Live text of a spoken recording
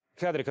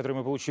Кадры, которые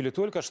мы получили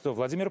только что,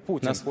 Владимир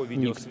Путин Нас по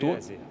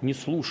видеосвязи. никто не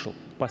слушал.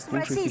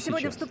 Послушайте В России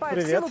сегодня сейчас.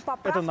 вступают в силу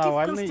поправки это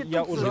Навальный. в Конституцию.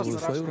 Я уже Делаю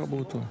свою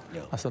работу,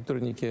 а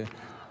сотрудники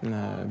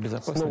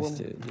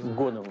безопасности... С Новым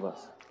годом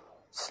вас!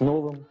 С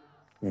Новым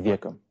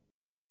веком!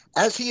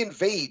 As he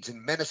invades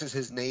and menaces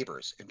his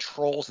neighbors and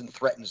trolls and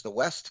threatens the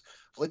West,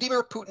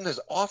 Vladimir Putin has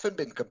often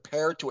been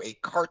compared to a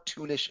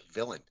cartoonish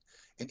villain,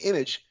 an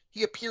image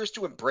he appears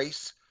to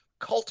embrace,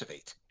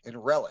 cultivate,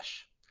 and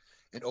relish.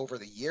 And over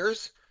the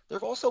years, there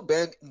have also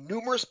been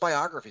numerous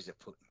biographies of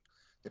Putin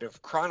that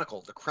have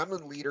chronicled the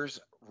Kremlin leader's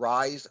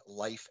rise,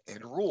 life,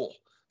 and rule.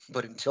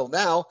 But until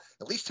now,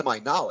 at least to my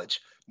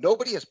knowledge,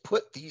 nobody has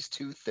put these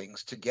two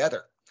things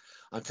together.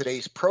 On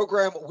today's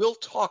program, we'll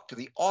talk to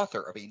the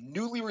author of a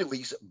newly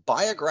released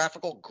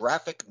biographical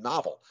graphic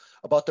novel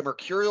about the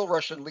mercurial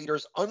Russian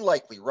leader's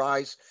unlikely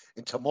rise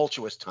and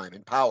tumultuous time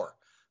in power.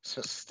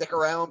 So stick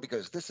around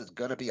because this is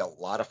going to be a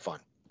lot of fun.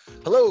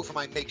 Hello from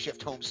my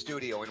makeshift home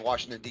studio in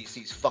Washington,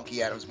 D.C.'s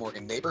funky Adams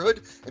Morgan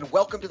neighborhood, and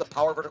welcome to the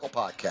Power Vertical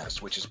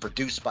Podcast, which is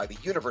produced by the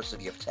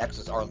University of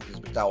Texas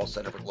Arlington's McDowell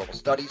Center for Global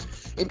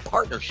Studies in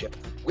partnership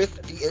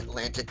with the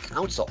Atlantic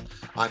Council.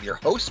 I'm your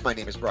host. My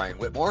name is Brian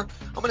Whitmore.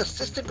 I'm an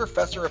assistant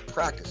professor of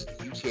practice at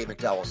the UTA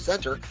McDowell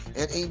Center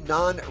and a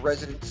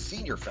non-resident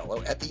senior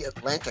fellow at the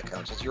Atlantic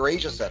Council's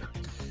Eurasia Center.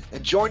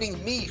 And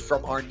joining me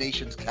from our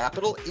nation's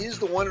capital is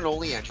the one and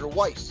only Andrew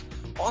Weiss,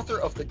 author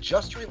of the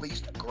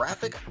just-released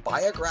graphic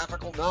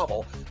biographical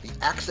novel, The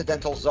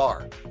Accidental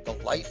Tsar, The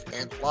Life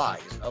and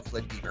Lies of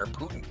Vladimir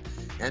Putin.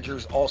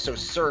 Andrews also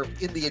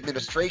served in the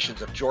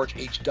administrations of George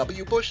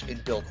H.W. Bush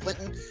and Bill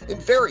Clinton in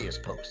various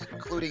posts,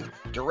 including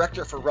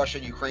Director for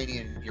Russian,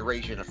 Ukrainian, and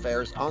Eurasian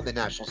Affairs on the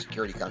National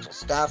Security Council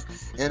staff,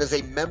 and as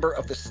a member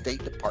of the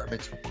State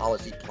Department's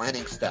Policy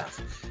Planning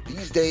staff.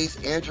 These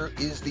days, Andrew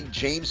is the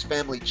James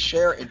Family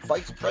Chair and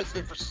Vice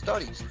President for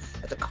Studies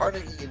at the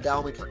Carnegie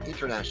Endowment for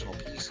International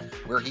Peace,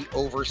 where he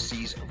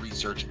oversees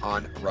research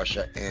on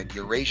Russia and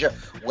Eurasia.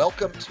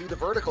 Welcome to The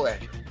Vertical,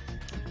 Andrew.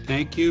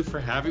 Thank you for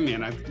having me.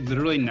 And I've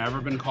literally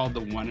never been called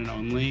the one and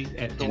only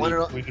at any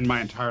point in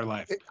my entire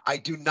life. I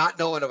do not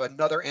know of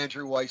another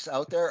Andrew Weiss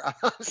out there.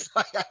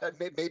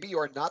 Maybe you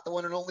are not the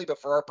one and only, but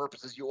for our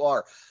purposes, you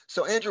are.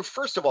 So, Andrew,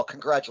 first of all,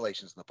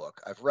 congratulations on the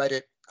book. I've read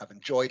it. I've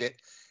enjoyed it.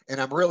 And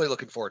I'm really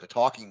looking forward to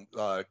talking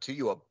to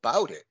you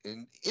about it.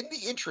 And in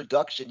the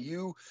introduction,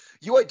 you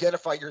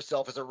identify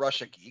yourself as a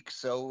Russia geek.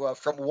 So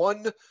from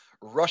one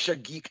Russia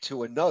geek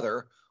to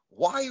another,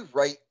 why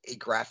write a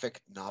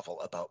graphic novel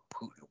about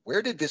Putin?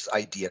 Where did this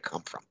idea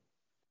come from?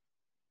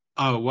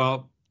 Oh,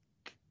 well,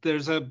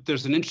 there's an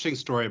interesting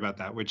story about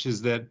that, which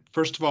is that,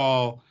 first of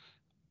all,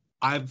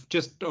 I've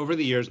just over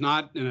the years,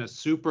 not in a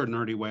super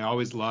nerdy way,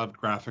 always loved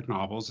graphic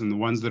novels, and the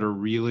ones that are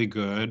really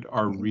good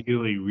are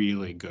really,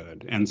 really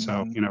good. And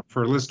so,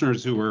 for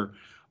listeners who were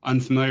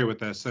unfamiliar with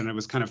this, and it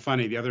was kind of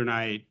funny, the other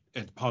night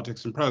at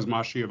Politics and Prose,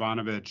 Masha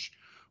Jovanovic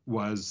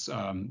was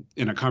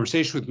in a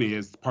conversation with me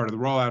as part of the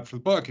rollout for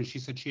the book, and she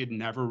said she had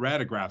never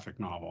read a graphic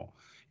novel.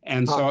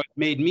 And so it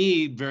made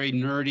me, very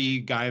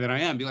nerdy guy that I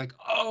am, be like,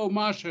 oh,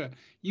 Masha,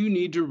 you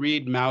need to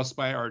read Mouse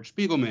by Art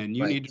Spiegelman.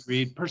 You need to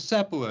read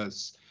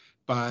Persepolis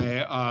by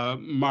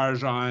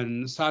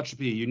Marjan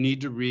Satrapi. You need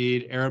to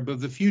read Arab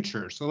of the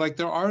Future. So like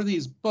there are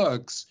these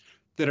books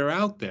that are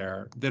out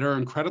there that are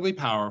incredibly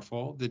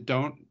powerful, that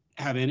don't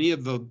have any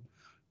of the,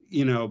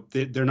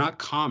 they're not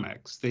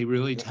comics. They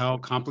really tell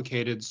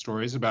complicated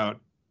stories about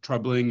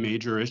troubling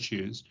major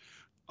issues.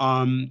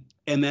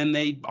 And then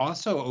they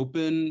also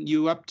open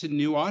you up to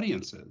new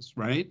audiences,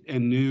 right?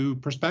 And new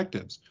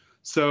perspectives.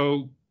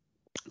 So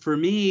for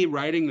me,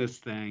 writing this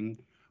thing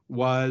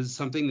was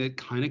something that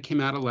kind of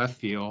came out of left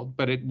field,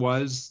 but it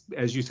was,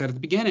 as you said at the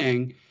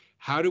beginning,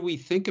 how do we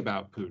think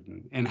about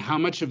Putin? And how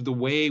much of the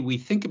way we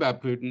think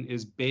about Putin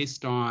is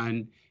based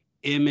on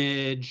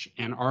image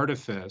and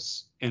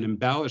artifice and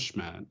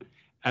embellishment,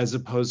 as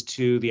opposed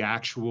to the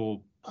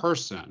actual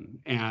person?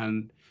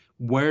 And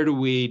where do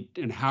we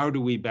and how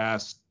do we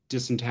best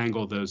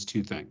disentangle those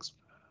two things?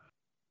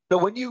 So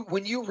when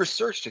you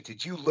researched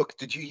it,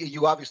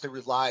 you obviously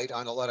relied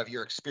on a lot of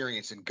your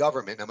experience in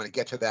government. I'm going to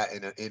get to that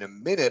in a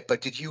minute,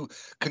 but did you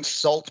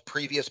consult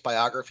previous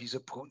biographies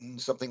of Putin,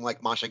 something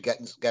like Masha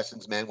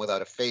Gessen's Man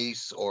Without a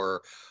Face,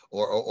 or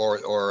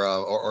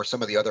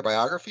some of the other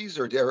biographies,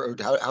 or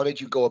how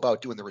did you go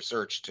about doing the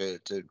research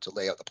to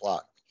lay out the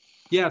plot?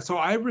 Yeah, so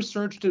I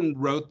researched and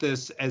wrote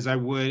this as I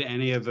would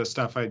any of the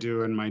stuff I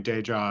do in my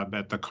day job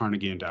at the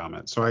Carnegie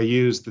Endowment. So I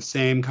used the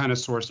same kind of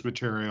source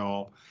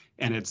material,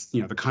 and it's,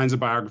 the kinds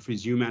of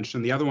biographies you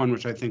mentioned. The other one,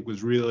 which I think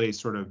was really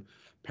sort of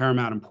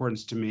paramount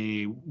importance to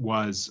me,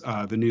 was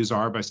The New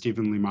Czar by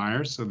Stephen Lee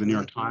Myers, so the New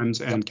York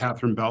Times, and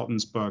Catherine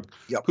Belton's book,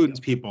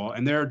 Putin's People.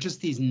 And there are just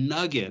these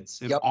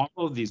nuggets in all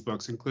of these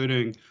books,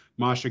 including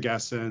Masha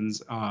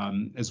Gessen's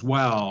as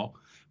well,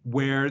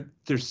 where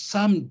there's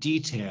some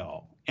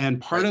detail.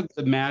 And part of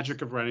the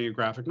magic of writing a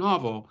graphic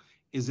novel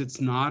is it's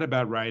not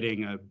about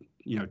writing a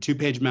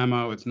 2-page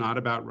memo. It's not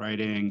about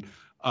writing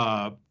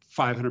a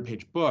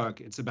 500-page book.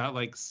 It's about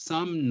like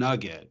some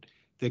nugget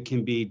that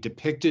can be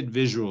depicted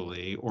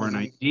visually, or an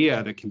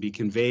idea that can be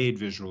conveyed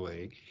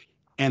visually,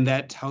 and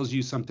that tells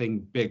you something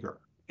bigger.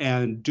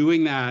 And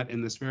doing that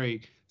in this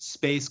very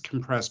space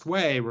compressed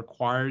way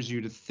requires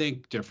you to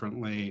think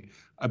differently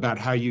about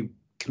how you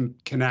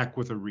connect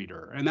with a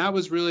reader. And that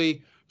was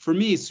really, for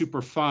me,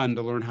 super fun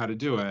to learn how to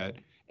do it.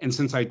 And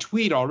since I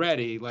tweet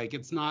already, like,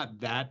 it's not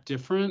that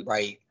different.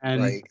 Right.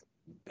 And right.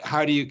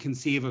 how do you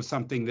conceive of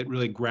something that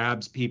really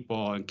grabs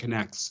people and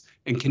connects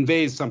and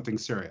conveys something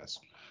serious?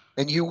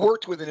 And you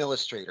worked with an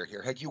illustrator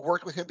here. Had you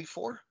worked with him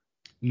before?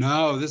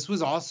 No, this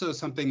was also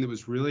something that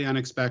was really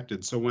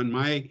unexpected. So when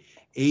my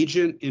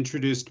agent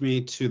introduced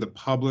me to the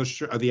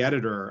publisher, the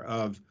editor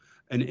of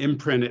an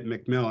imprint at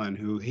Macmillan,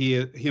 who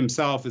he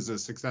himself is a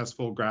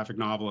successful graphic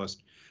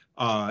novelist,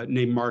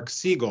 named Mark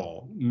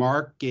Siegel.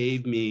 Mark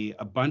gave me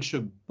a bunch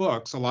of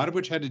books, a lot of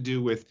which had to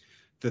do with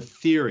the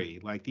theory,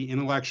 like the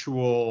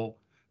intellectual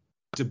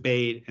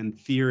debate and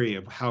theory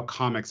of how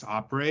comics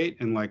operate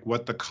and like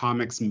what the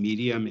comics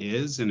medium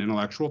is in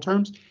intellectual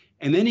terms.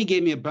 And then he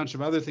gave me a bunch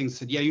of other things,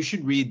 said, yeah, you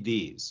should read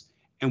these.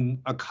 And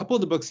a couple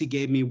of the books he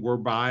gave me were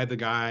by the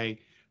guy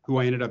who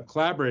I ended up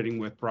collaborating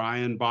with,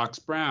 Brian Box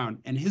Brown.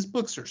 And his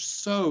books are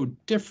so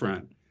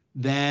different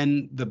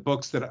than the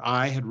books that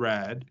I had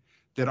read,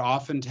 that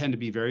often tend to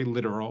be very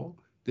literal,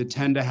 that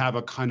tend to have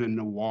a kind of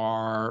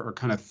noir or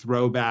kind of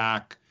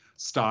throwback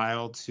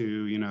style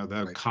to, you know,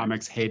 the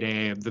comics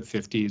heyday of the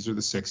 50s or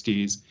the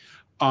 60s.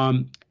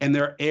 And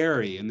they're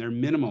airy and they're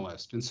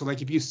minimalist. And so,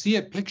 like, if you see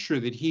a picture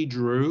that he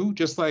drew,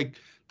 just like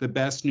the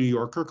best New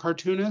Yorker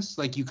cartoonists,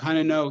 like, you kind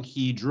of know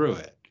he drew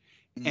it.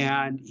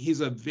 And he's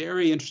a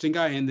very interesting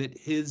guy in that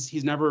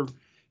he's never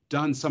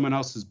done someone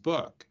else's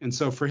book. And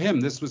so for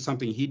him, this was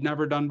something he'd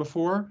never done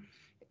before.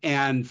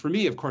 And for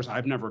me, of course,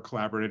 I've never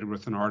collaborated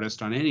with an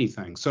artist on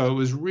anything. So it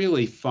was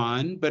really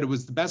fun, but it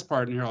was the best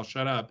part, and here I'll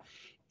shut up,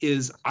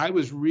 is I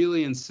was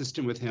really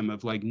insistent with him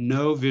of like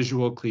no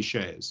visual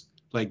cliches.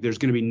 Like, there's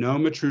going to be no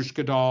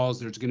Matryoshka dolls.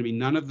 There's going to be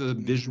none of the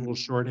visual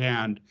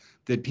shorthand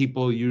that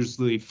people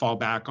usually fall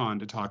back on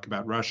to talk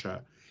about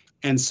Russia.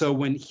 And so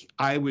when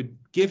I would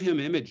give him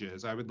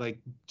images, I would like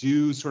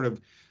do sort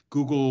of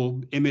Google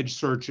image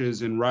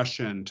searches in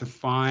Russian to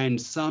find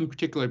some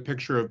particular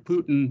picture of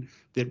Putin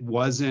that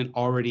wasn't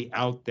already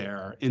out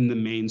there in the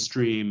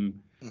mainstream.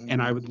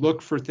 And I would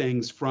look for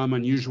things from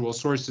unusual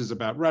sources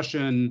about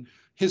Russian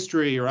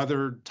history or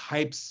other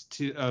types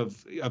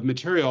of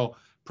material,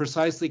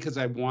 precisely because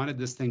I wanted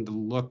this thing to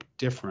look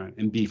different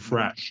and be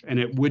fresh. And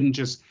it wouldn't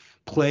just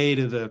play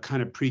to the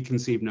kind of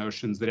preconceived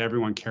notions that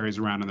everyone carries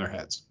around in their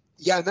heads.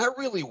 Yeah, and that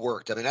really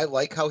worked. I mean, I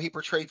like how he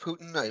portrayed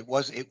Putin. It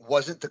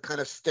wasn't the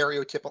kind of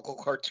stereotypical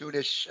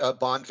cartoonish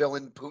Bond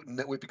villain Putin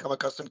that we've become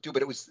accustomed to,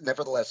 but it was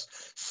nevertheless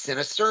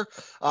sinister.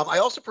 I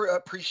also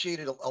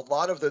appreciated a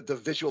lot of the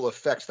visual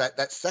effects.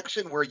 That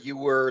section where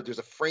there's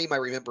a frame I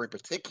remember in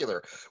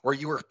particular where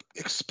you were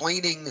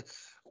explaining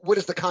what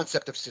is the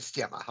concept of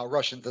Sistema, how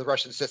the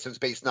Russian system is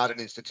based not on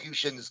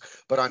institutions,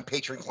 but on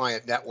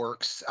patron-client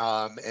networks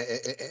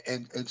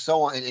and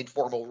so on, and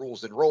informal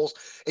rules and roles.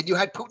 And you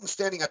had Putin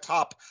standing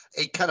atop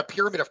a kind of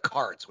pyramid of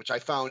cards, which I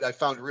found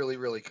really,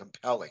 really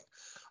compelling.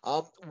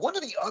 One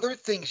of the other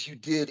things you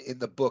did in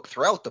the book,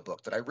 throughout the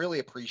book, that I really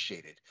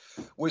appreciated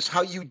was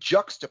how you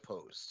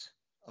juxtaposed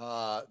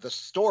the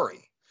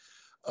story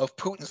of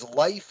Putin's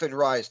life and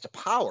rise to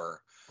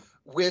power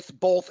with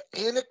both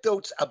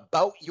anecdotes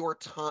about your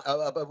time,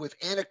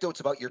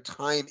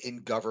 in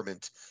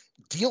government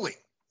dealing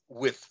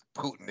with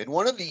Putin. And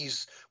one of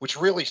these, which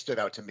really stood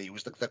out to me,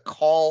 was the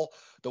call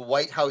the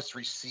White House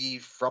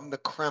received from the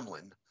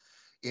Kremlin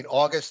in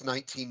August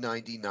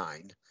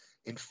 1999,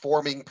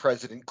 informing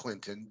President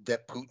Clinton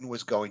that Putin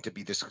was going to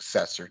be the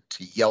successor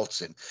to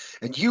Yeltsin.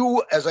 And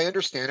you, as I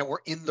understand it,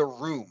 were in the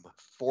room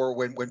for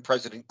when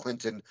President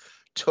Clinton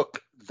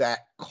took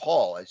that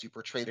call, as you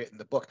portrayed it in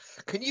the book.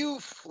 Can you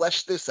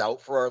flesh this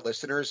out for our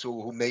listeners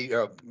who may,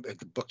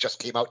 the book just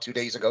came out 2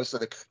 days ago, so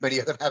that many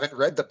of them haven't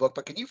read the book,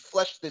 but can you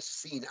flesh this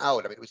scene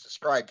out? I mean, it was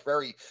described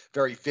very,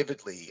 very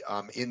vividly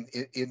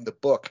in the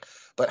book,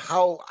 but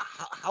how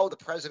the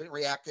president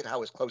reacted,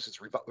 how his closest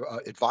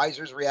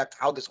advisors react,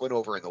 how this went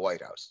over in the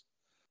White House.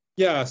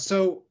 Yeah,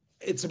 so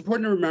it's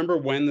important to remember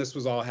when this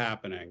was all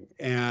happening.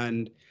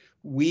 And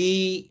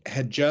we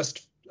had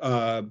just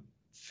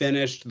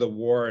finished the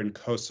war in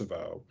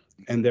Kosovo,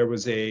 and there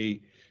was a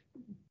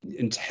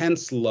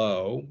intense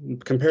low.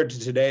 Compared to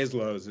today's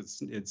lows,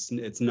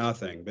 it's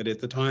nothing, but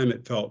at the time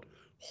it felt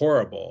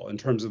horrible in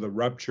terms of the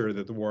rupture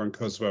that the war in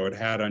Kosovo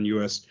had on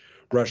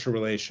U.S.-Russia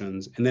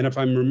relations. And then, if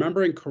I'm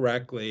remembering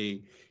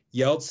correctly,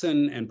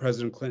 Yeltsin and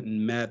President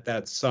Clinton met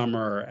that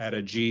summer at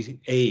a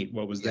G8,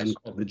 what was then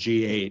called the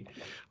G8.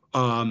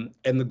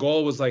 And the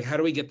goal was like, how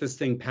do we get this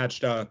thing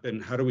patched up,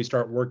 and how do we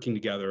start working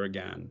together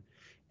again?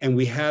 And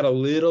we had a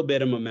little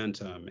bit of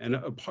momentum. And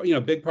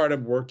a big part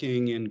of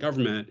working in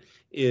government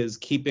is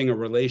keeping a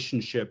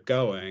relationship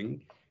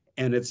going.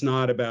 And it's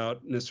not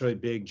about necessarily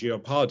big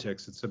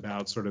geopolitics. It's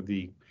about sort of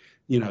the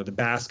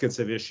baskets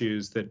of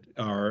issues that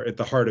are at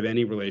the heart of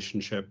any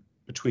relationship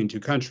between two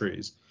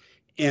countries.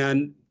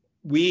 And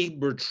we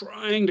were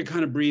trying to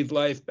kind of breathe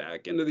life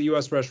back into the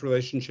U.S.-Russia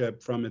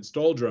relationship from its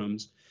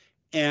doldrums.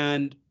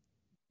 And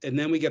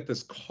then we get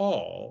this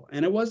call,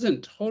 and it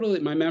wasn't totally,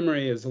 my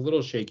memory is a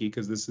little shaky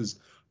because this is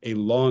a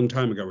long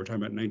time ago. We're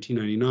talking about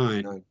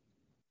 1999.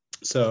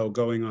 So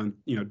going on,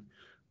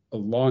 a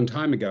long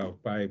time ago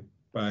by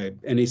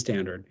any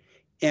standard.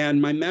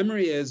 And my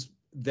memory is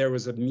there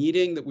was a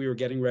meeting that we were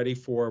getting ready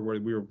for where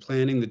we were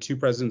planning the two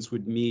presidents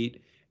would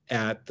meet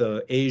at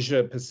the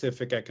Asia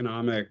Pacific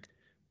Economic,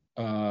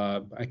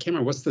 I can't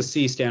remember, what's the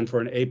C stand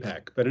for in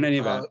APEC, but in any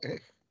event,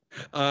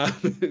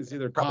 it's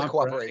either probably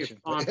cooperation.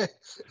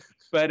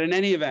 But in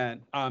any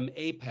event,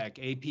 APEC,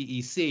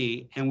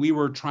 APEC, and we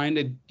were trying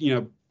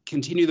to,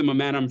 continue the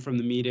momentum from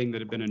the meeting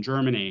that had been in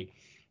Germany.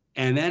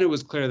 And then it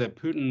was clear that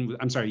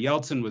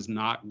Yeltsin was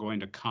not going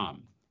to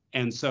come.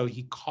 And so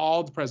he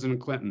called President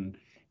Clinton,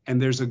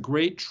 and there's a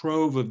great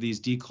trove of these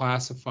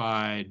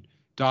declassified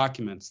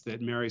documents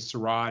that Mary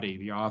Serrati,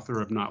 the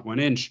author of Not 1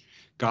 Inch,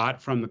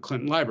 got from the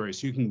Clinton Library.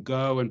 So you can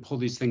go and pull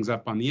these things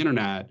up on the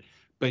internet,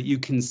 but you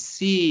can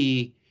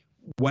see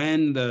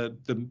when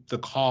the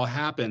call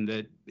happened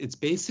that it's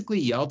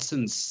basically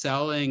Yeltsin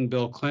selling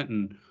Bill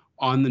Clinton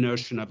on the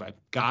notion of, I've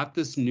got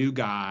this new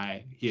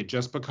guy, he had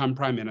just become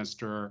prime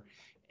minister,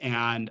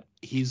 and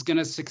he's going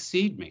to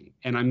succeed me,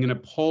 and I'm going to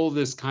pull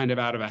this kind of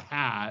out of a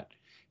hat.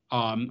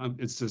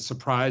 It's a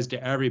surprise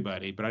to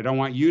everybody, but I don't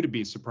want you to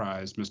be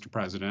surprised, Mr.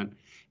 President.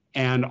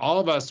 And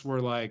all of us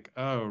were like,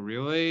 oh,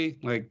 really?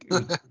 Like,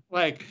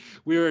 like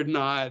we were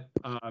not,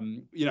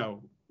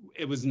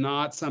 it was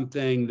not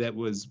something that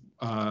was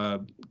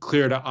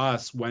clear to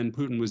us when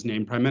Putin was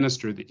named prime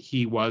minister that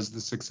he was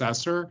the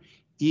successor,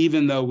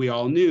 even though we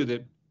all knew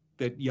that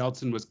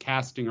Yeltsin was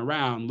casting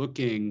around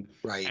looking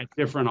at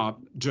different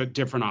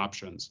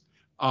options.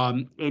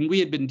 And we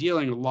had been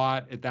dealing a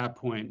lot at that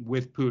point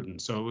with Putin.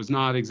 So it was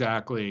not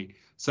exactly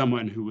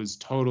someone who was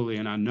totally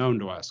an unknown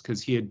to us,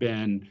 because he had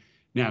been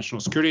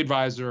national security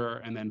advisor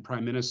and then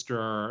prime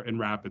minister in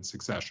rapid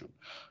succession.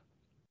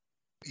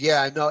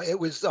 Yeah, no, it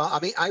was,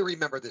 I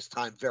remember this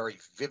time very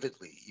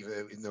vividly,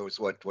 even though it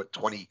was what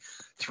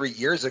 23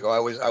 years ago.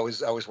 I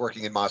was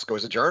working in Moscow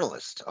as a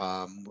journalist,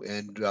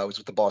 and I was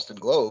with the Boston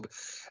Globe,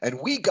 and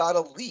we got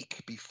a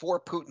leak before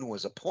Putin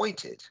was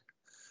appointed,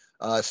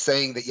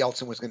 saying that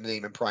Yeltsin was going to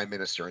name him prime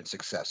minister and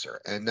successor.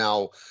 And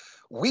now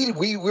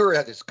we were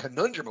at this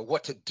conundrum of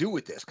what to do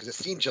with this, because it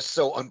seemed just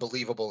so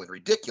unbelievable and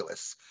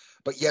ridiculous,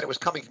 but yet it was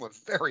coming from a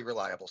very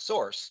reliable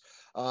source.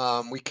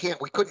 We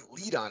couldn't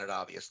lead on it,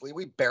 obviously.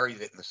 We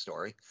buried it in the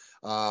story.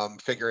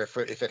 Figure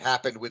if it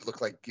happened, it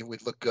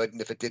would look good,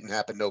 and if it didn't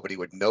happen, nobody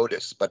would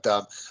notice. But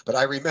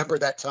I remember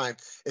that time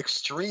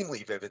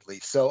extremely vividly.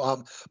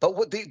 So,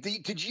 but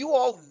did you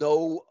all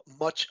know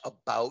much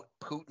about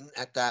Putin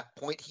at that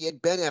point? He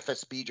had been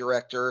FSB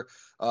director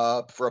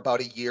for about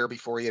a year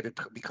before he had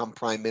become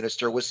prime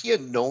minister. Was he a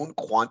known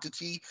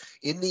quantity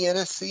in the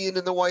NSC and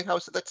in the White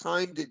House at the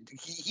time?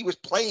 He was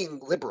playing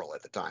liberal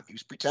at the time. He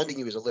was pretending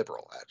he was a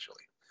liberal, actually.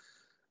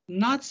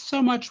 Not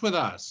so much with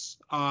us.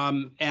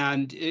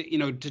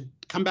 To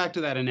come back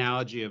to that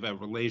analogy of a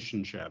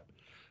relationship,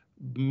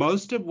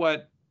 most of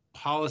what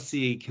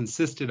policy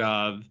consisted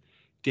of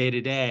day to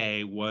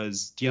day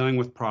was dealing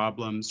with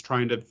problems,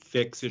 trying to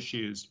fix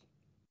issues,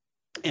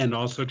 and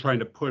also trying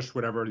to push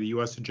whatever the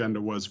U.S.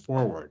 agenda was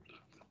forward.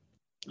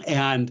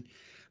 And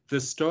the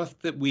stuff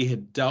that we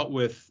had dealt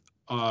with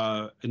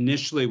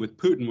initially with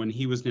Putin when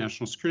he was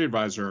national security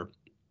advisor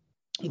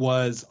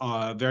was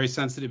a very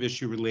sensitive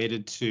issue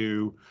related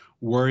to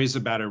worries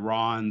about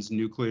Iran's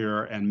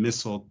nuclear and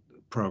missile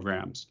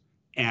programs.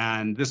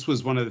 And this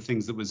was one of the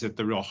things that was at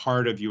the real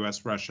heart of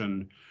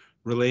U.S.-Russian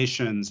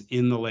relations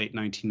in the late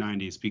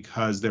 1990s,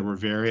 because there were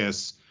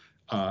various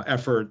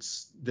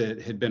efforts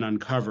that had been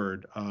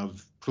uncovered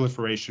of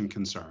proliferation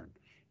concern.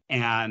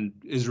 And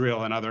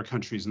Israel and other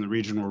countries in the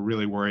region were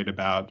really worried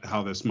about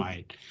how this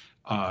might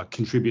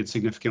contribute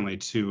significantly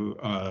to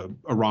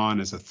Iran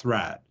as a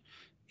threat.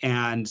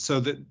 And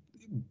so that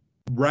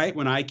right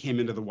when I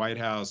came into the White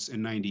House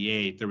in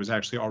 '98, there was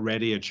actually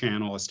already a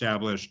channel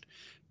established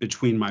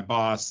between my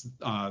boss,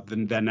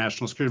 the then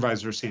National Security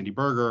Advisor, Sandy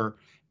Berger,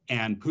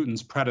 and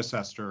Putin's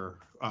predecessor,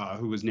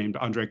 who was named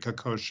Andrei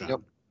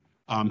Kokoshin,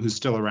 who's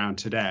still around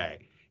today.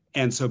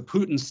 And so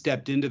Putin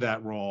stepped into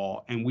that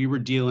role, and we were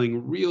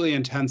dealing really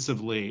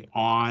intensively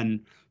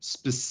on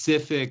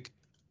specific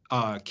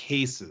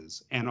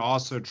cases, and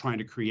also trying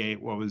to create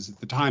what was at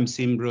the time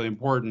seemed really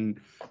important,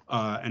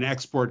 an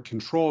export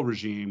control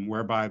regime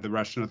whereby the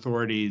Russian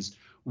authorities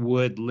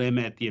would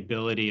limit the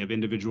ability of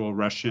individual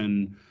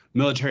Russian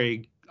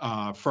military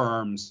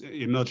firms,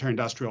 military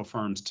industrial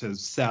firms, to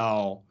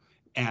sell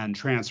and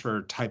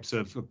transfer types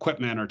of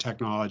equipment or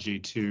technology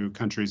to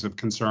countries of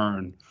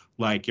concern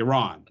like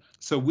Iran.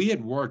 So we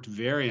had worked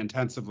very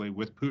intensively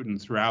with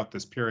Putin throughout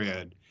this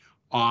period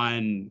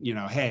on,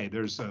 hey,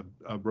 there's a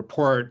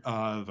report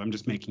of, I'm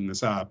just making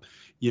this up,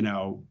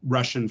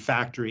 Russian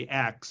factory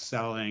X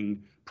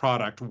selling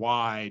product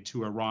Y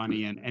to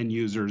Iranian end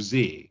user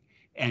Z.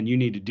 and you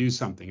need to do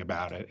something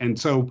about it. And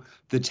so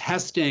the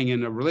testing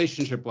in a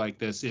relationship like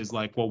this is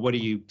like, well, what do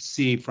you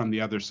see from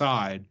the other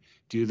side?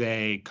 Do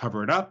they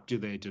cover it up? Do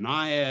they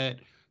deny it?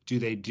 Do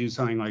they do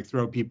something like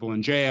throw people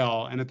in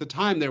jail? And at the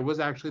time, there was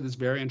actually this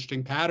very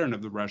interesting pattern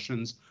of the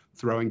Russians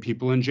throwing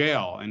people in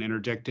jail and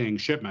interdicting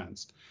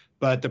shipments.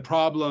 But the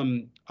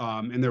problem,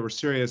 and there were a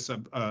series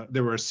of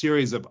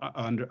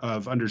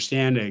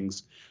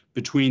understandings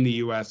between the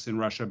U.S. and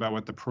Russia about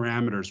what the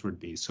parameters would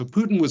be. So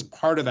Putin was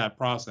part of that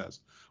process.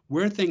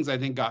 Where things, I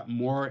think, got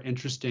more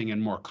interesting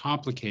and more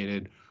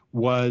complicated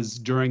was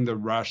during the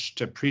rush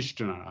to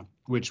Pristina,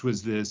 which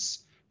was this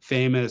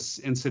famous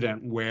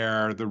incident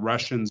where the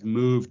Russians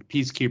moved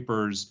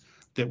peacekeepers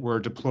that were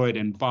deployed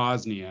in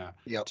Bosnia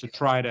to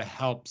try to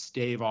help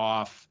stave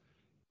off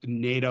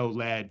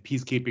NATO-led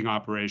peacekeeping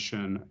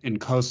operation in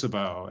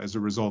Kosovo as a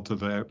result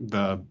of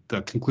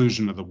the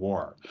conclusion of the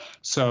war.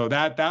 So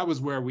that was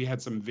where we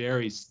had some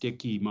very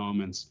sticky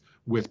moments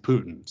with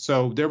Putin.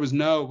 So there was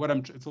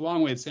it's a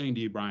long way of saying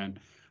to you, Brian,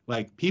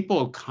 like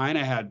people kind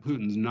of had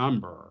Putin's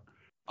number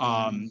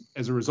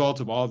as a result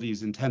of all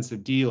these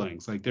intensive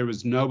dealings. Like there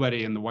was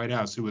nobody in the White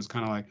House who was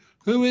kind of like,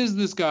 who is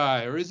this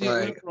guy? Or is he a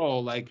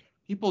liberal? Like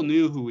people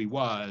knew who he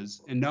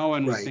was and no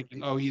one was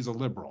thinking, oh, he's a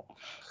liberal.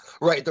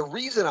 Right. The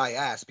reason I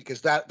asked,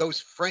 because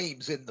those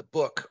frames in the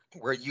book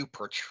where you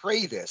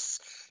portray this,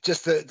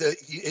 just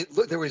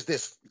there was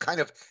this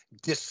kind of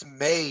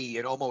dismay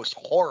and almost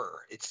horror,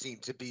 it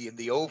seemed to be in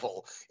the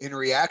Oval in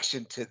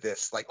reaction to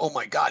this. Like, oh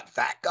my God,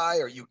 that guy?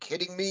 Are you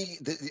kidding me?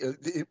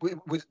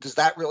 Does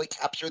that really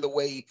capture the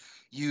way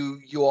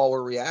you all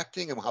were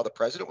reacting and how the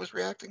president was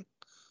reacting?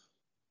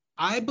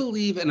 I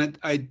believe, and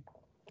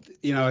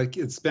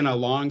it's been a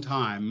long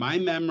time. My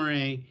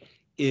memory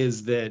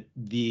is that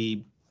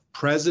the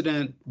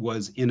president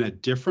was in a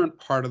different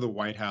part of the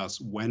White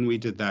House when we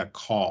did that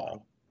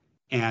call,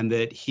 and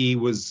that he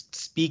was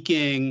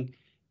speaking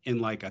in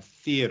like a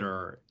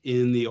theater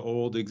in the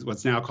old,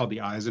 what's now called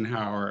the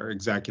Eisenhower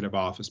Executive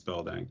Office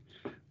Building.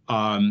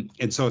 And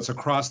so it's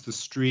across the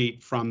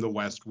street from the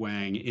West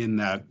Wing in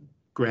that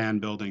grand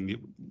building,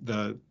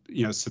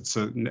 sits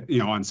on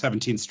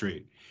 17th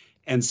Street.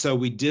 And so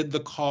we did the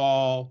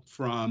call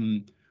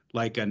from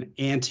like an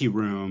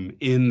anteroom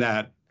in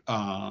that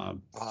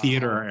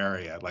theater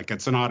area, like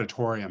it's an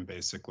auditorium,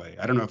 basically.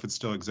 I don't know if it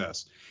still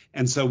exists.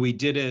 And so we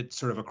did it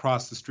sort of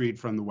across the street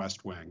from the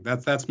West Wing.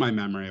 That's my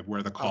memory of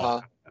where the call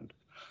happened.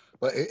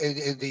 But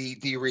in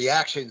the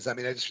reactions, I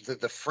mean,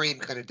 the frame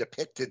kind of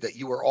depicted that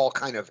you were all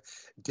kind of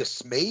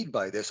dismayed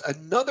by this.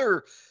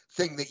 Another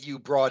thing that you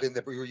brought in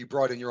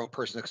your own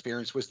personal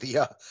experience was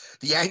the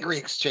angry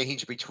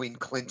exchange between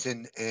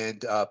Clinton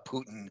and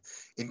Putin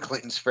in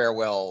Clinton's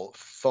farewell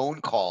phone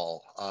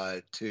call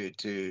to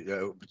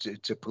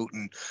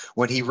Putin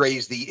when he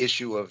raised the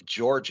issue of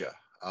Georgia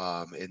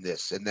in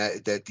this, and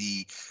that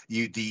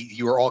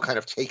you were all kind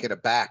of taken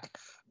aback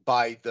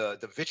by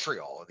the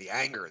vitriol and the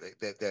anger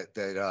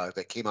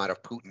that came out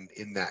of Putin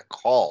in that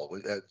call.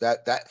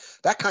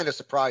 That kind of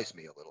surprised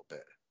me a little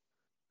bit.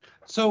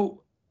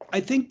 So I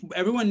think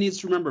everyone needs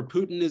to remember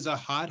Putin is a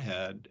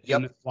hothead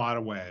in a lot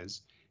of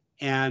ways,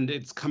 and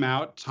it's come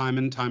out time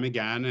and time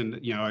again. And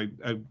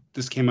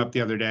this came up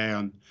the other day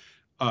on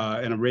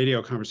in a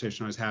radio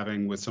conversation I was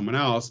having with someone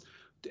else,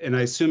 and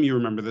I assume you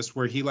remember this,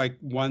 where he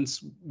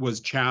once was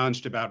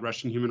challenged about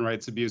Russian human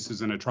rights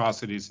abuses and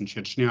atrocities in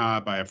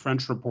Chechnya by a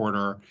French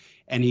reporter.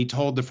 And he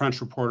told the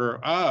French reporter,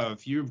 oh,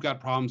 if you've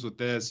got problems with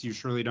this, you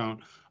surely don't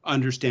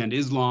understand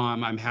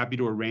Islam. I'm happy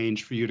to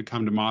arrange for you to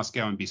come to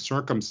Moscow and be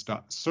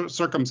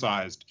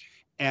circumcised,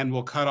 and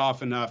we'll cut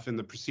off enough in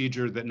the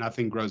procedure that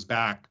nothing grows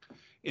back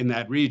in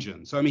that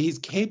region. So, I mean, he's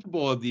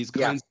capable of these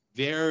kinds of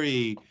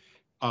very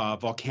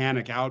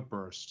volcanic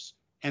outbursts.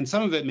 And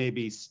some of it may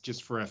be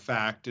just for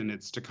effect, and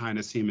it's to kind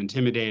of seem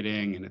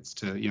intimidating, and it's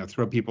to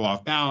throw people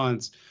off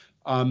balance.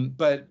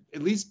 But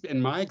at least in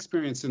my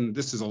experience, and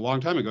this is a long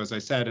time ago, as I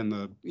said, in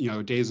the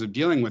days of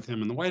dealing with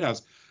him in the White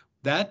House,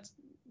 that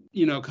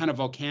kind of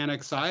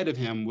volcanic side of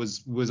him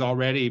was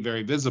already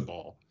very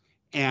visible.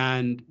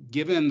 And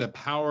given the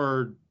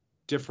power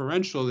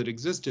differential that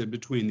existed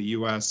between the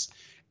U.S.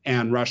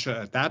 and Russia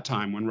at that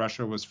time, when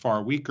Russia was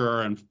far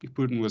weaker and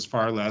Putin was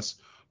far less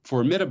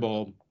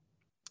formidable,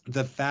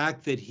 the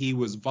fact that he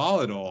was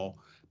volatile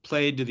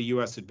played to the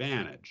U.S.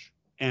 advantage.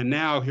 And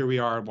now here we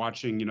are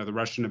watching, the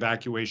Russian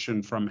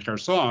evacuation from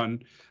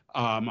Kherson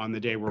on the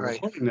day we're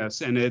recording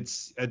this, and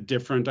it's a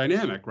different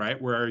dynamic, right?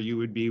 Where you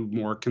would be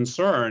more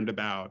concerned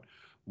about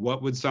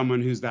what would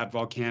someone who's that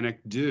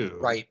volcanic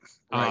do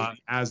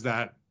as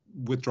that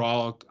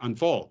withdrawal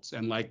unfolds,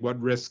 and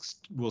what risks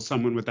will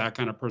someone with that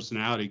kind of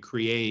personality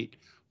create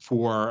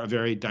for a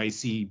very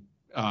dicey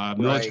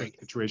military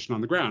situation on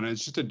the ground. And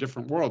it's just a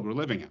different world we're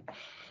living in.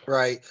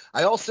 Right.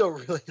 I also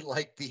really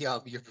like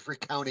you're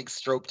recounting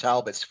Strobe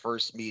Talbot's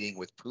first meeting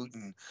with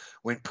Putin,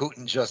 when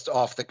Putin just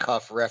off the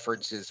cuff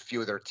references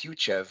Fyodor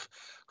Tuchev,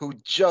 who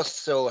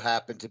just so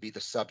happened to be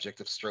the subject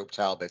of Strobe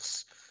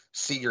Talbot's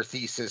senior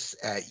thesis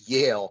at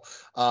Yale.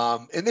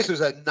 And this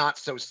was a not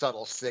so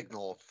subtle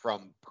signal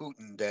from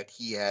Putin that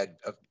he had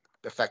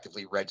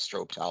effectively read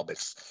Strobe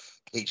Talbot's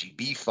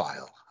KGB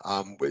file.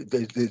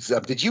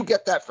 Did you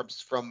get that from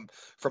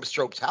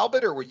Strobe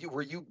Talbot, or were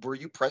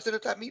you present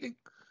at that meeting?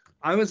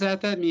 I was at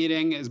that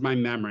meeting, is my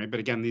memory, but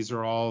again, these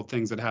are all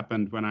things that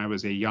happened when I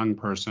was a young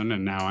person,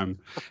 and now I'm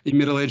a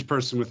middle-aged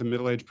person with a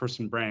middle-aged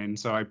person brain,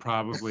 so I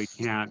probably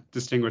can't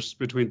distinguish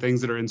between things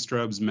that are in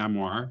Strobe's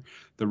memoir,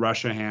 The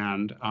Russia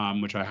Hand,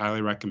 which I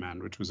highly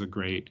recommend, which was a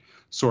great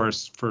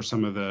source for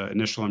some of the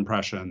initial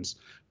impressions.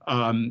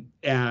 And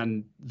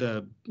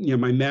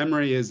my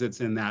memory is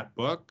it's in that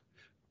book,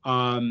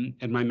 and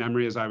my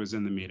memory is I was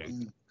in the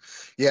meeting.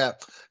 Yeah,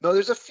 no,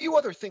 there's a few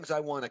other things I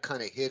want to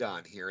kind of hit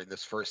on here in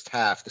this first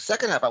half. The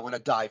second half, I want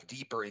to dive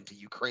deeper into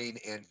Ukraine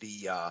and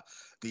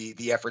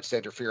the efforts to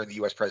interfere in the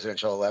U.S.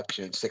 presidential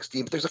election in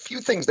 2016. But there's a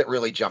few things that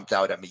really jumped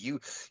out at me. You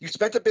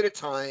spent a bit of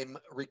time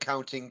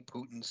recounting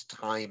Putin's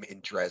time in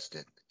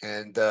Dresden,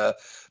 and the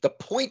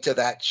point of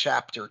that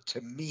chapter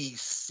to me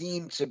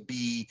seemed to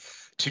be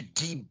to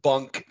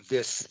debunk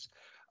this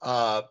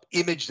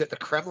image that the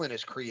Kremlin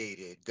has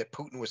created, that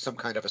Putin was some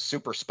kind of a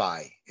super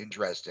spy in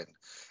Dresden.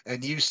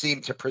 And you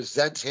seem to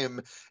present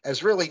him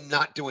as really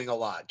not doing a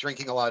lot,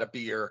 drinking a lot of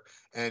beer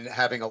and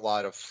having a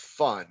lot of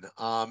fun.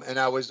 And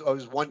I was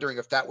wondering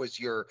if that was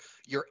your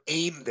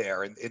aim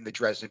there in the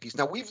Dresden piece.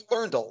 Now, we've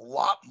learned a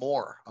lot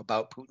more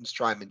about Putin's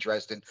time in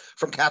Dresden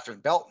from Catherine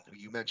Belton, who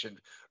you mentioned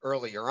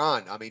earlier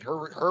on. I mean,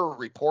 her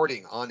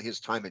reporting on his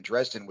time in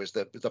Dresden was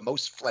the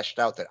most fleshed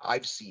out that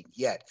I've seen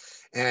yet.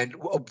 And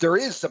there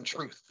is some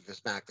truth to this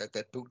fact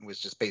that Putin was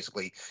just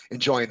basically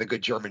enjoying the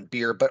good German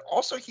beer, but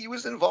also he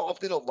was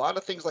involved in a lot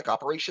of things like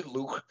Operation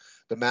Luch,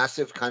 the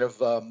massive kind of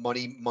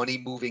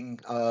money moving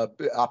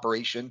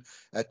operation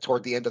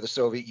toward the end of the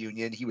Soviet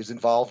Union. He was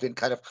involved in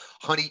kind of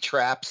honey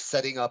traps,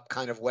 setting up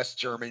kind of West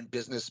German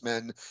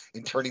businessmen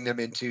and turning them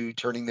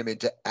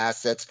into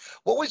assets.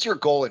 What was your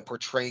goal in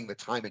portraying the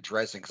time in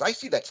Dresden? Because I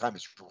see that time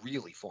as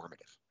really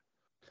formative.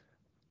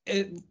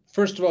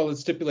 First of all,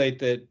 let's stipulate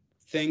that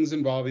things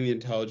involving the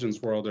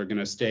intelligence world are going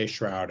to stay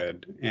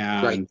shrouded,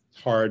 and right.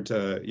 It's hard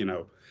to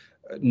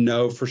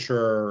know for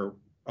sure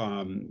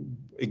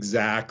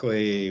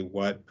exactly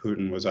what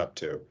Putin was up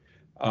to.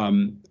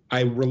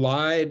 I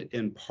relied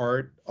in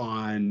part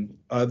on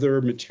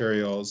other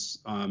materials.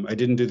 I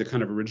didn't do the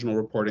kind of original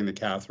reporting that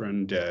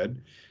Catherine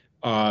did.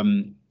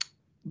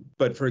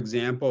 But for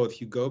example, if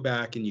you go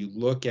back and you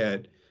look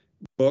at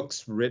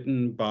books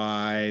written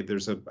by,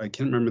 I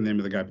can't remember the name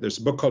of the guy, but there's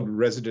a book called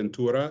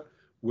Residentura,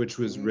 which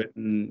was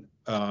written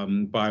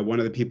by one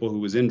of the people who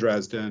was in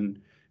Dresden.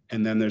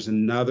 And then there's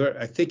another,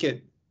 I think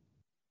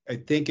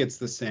it's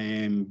the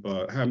same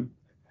book.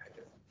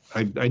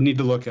 I need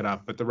to look it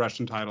up, but the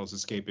Russian title is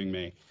escaping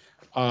me.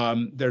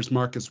 There's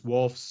Marcus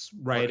Wolf's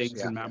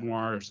writings and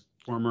memoirs,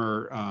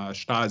 former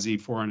Stasi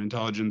foreign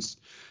intelligence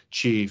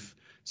chief.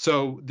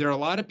 So there are a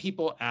lot of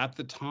people at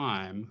the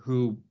time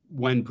who,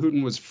 when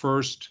Putin was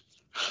first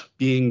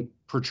being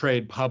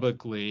portrayed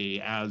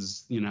publicly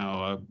as,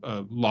 a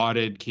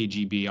lauded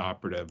KGB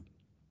operative,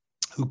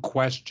 who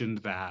questioned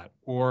that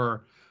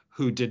or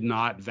who did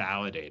not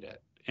validate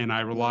it. And I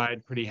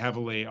relied pretty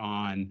heavily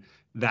on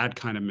that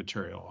kind of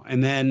material.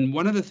 And then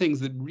one of the things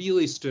that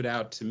really stood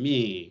out to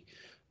me,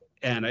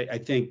 and I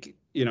think,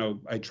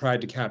 I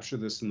tried to capture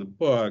this in the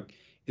book,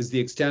 is the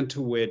extent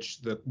to which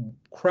the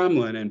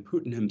Kremlin and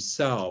Putin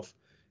himself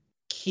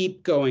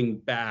keep going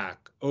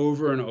back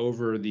over and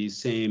over these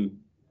same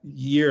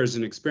years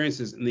and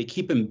experiences, and they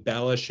keep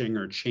embellishing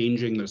or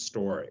changing the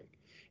story.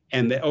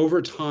 And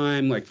over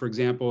time, like, for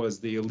example, as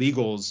the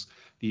illegals,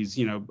 these,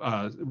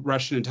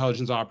 Russian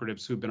intelligence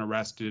operatives who've been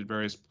arrested at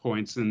various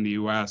points in the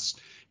U.S.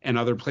 and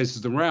other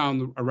places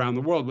around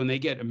the world, when they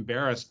get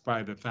embarrassed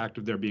by the fact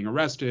of their being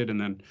arrested and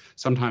then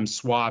sometimes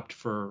swapped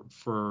for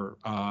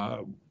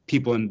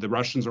people the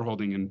Russians are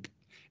holding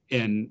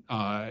in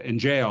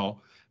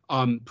jail,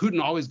 Putin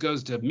always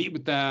goes to meet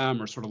with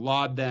them or sort of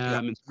laud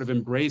them and sort of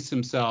embrace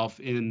himself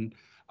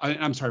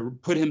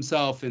put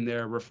himself in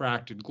their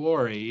refracted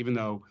glory, even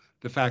though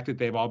the fact that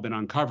they've all been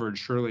uncovered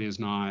surely is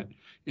not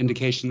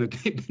indication that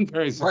they've been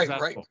very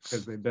successful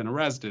because they've been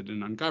arrested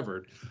and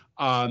uncovered.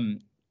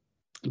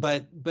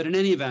 But in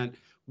any event,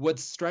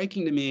 what's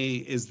striking to me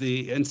is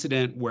the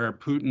incident where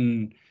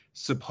Putin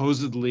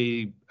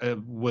supposedly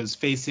was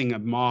facing a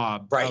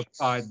mob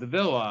outside the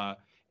villa.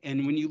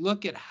 And when you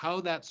look at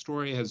how that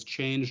story has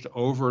changed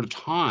over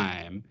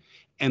time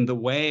and the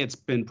way it's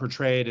been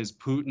portrayed as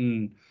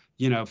Putin,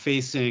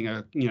 facing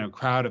a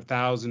crowd of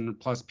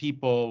 1,000+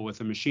 people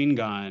with a machine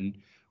gun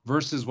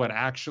versus what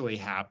actually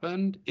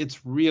happened,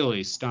 it's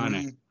really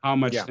stunning how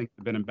much things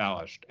have been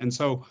embellished. And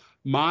so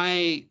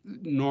my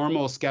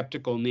normal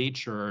skeptical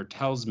nature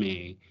tells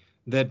me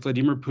that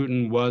Vladimir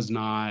Putin was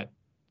not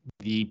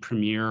the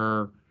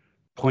premier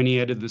pointy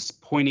end of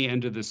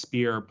the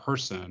spear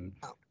person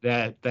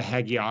that the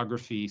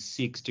hagiography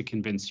seeks to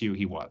convince you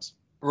he was.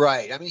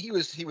 Right. I mean, he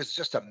was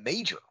just a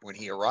major when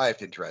he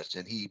arrived in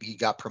Dresden. He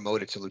got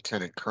promoted to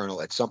lieutenant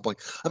colonel at some point.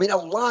 I mean, a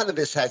lot of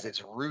this has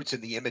its roots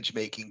in the image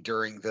making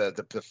during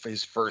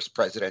his first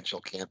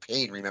presidential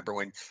campaign. Remember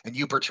when, and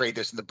you portrayed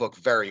this in the book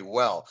very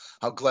well,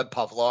 how Gleb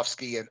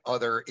Pavlovsky and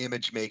other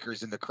image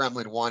makers in the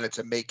Kremlin wanted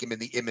to make him in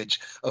the image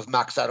of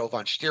Max Otto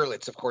von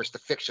Stierlitz, of course, the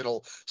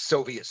fictional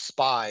Soviet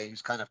spy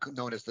who's kind of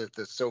known as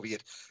the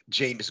Soviet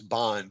James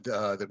Bond,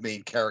 the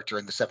main character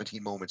in the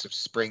 17 Moments of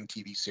Spring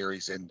TV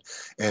series and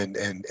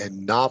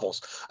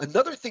novels.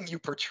 Another thing you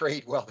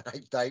portrayed well,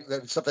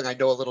 that's something I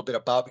know a little bit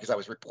about because I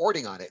was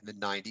reporting on it in the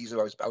 90s.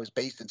 I was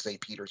based in St.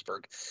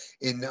 Petersburg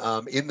in the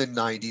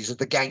 90s,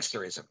 the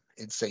gangsterism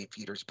in St.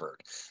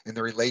 Petersburg and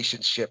the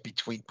relationship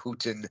between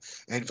Putin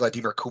and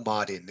Vladimir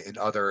Kumadin and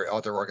other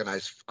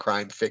organized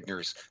crime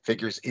figures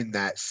in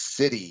that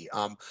city.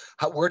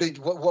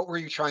 What were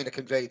you trying to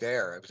convey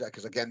there?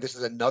 Because again, this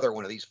is another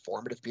one of these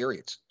formative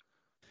periods.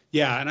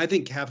 Yeah, and I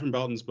think Catherine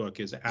Belton's book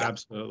is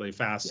absolutely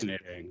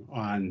fascinating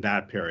on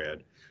that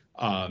period,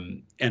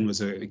 and was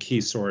a key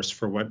source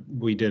for what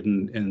we did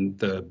in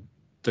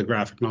the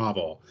graphic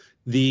novel.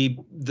 The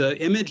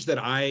image that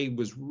I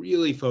was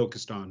really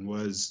focused on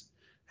was,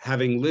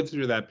 having lived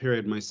through that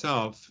period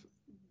myself,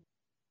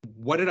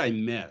 what did I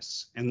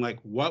miss? And like,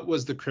 what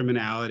was the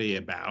criminality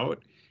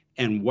about?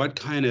 And what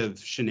kind of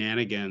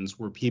shenanigans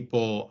were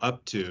people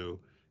up to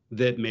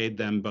that made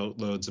them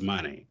boatloads of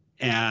money?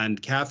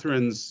 And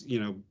Catherine's,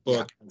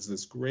 book has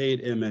this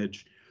great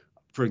image,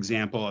 for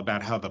example,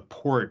 about how the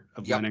port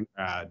of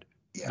Leningrad,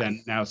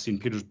 then now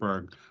St.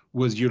 Petersburg,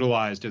 was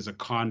utilized as a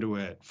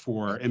conduit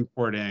for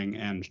importing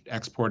and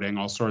exporting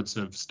all sorts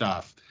of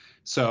stuff.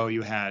 So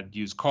you had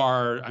you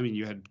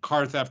had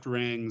car theft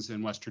rings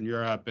in Western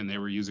Europe, and they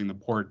were using the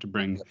port to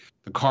bring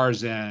the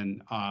cars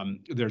in.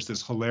 There's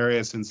this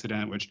hilarious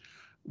incident, which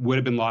would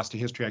have been lost to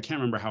history. I can't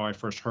remember how I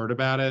first heard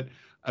about it,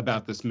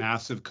 about this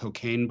massive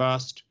cocaine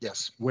bust.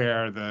 Yes.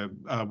 Where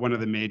one of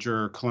the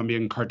major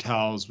Colombian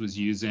cartels was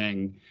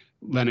using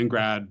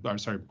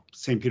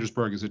St.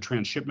 Petersburg as a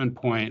transshipment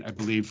point, I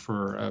believe,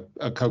 for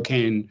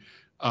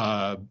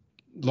a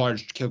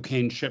large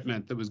cocaine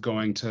shipment that was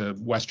going to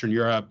Western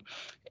Europe.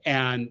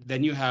 And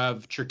then you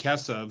have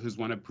Cherkesov, who's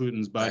one of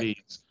Putin's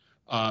buddies,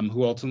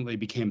 who ultimately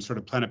became sort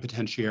of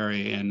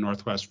plenipotentiary in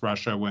Northwest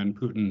Russia when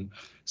Putin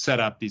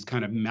set up these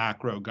kind of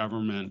macro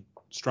government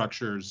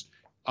structures.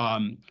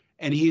 And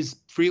he's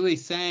freely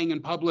saying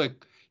in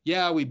public,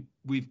 yeah, we're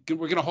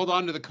going to hold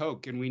on to the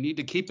coke, and we need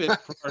to keep it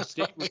for our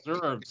state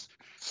reserves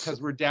because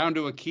we're down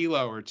to a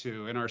kilo or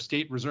two in our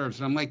state reserves.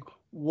 And I'm like,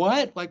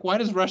 what? Like, why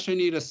does Russia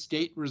need a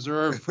state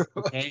reserve for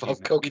cocaine?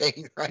 Of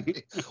cocaine,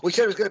 right? We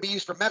said it was going to be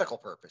used for medical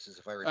purposes,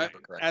 if I remember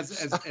correctly.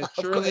 As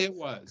surely it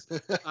was.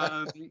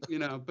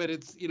 But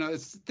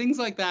it's things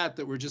like that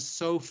were just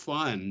so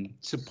fun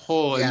to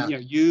pull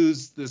and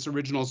use this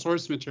original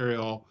source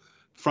material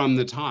from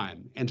the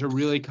time, and to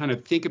really kind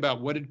of think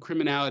about what did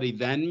criminality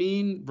then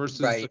mean versus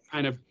the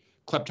kind of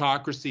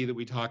kleptocracy that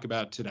we talk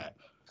about today.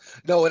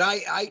 No, and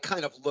I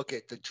kind of look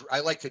at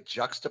I like to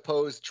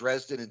juxtapose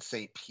Dresden and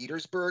St.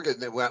 Petersburg.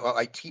 And then when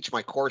I teach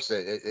my course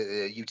at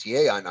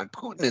UTA on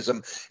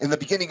Putinism, in the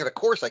beginning of the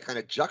course, I kind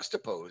of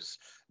juxtapose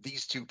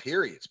these two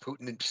periods,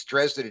 Putin in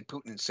Dresden and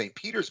Putin in St.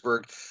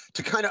 Petersburg,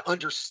 to kind of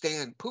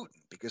understand Putin.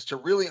 Because to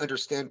really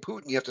understand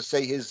Putin, you have to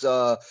say his,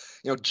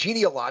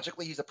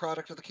 genealogically, he's a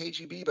product of the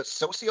KGB, but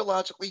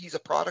sociologically, he's a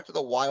product of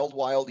the wild,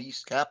 wild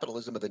East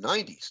capitalism of the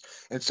 90s.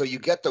 And so you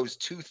get those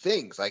two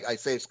things. I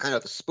say it's kind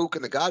of the spook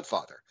and the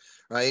Godfather.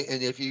 Right.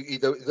 And if you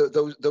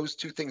those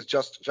two things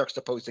just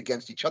juxtaposed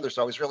against each other.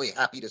 So I was really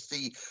happy to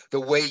see the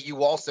way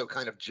you also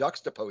kind of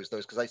juxtapose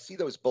those, because I see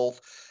those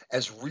both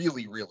as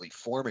really, really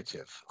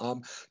formative.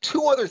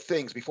 Two other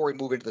things before we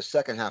move into the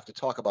second half to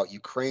talk about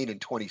Ukraine in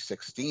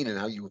 2016 and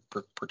how you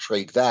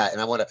portrayed that.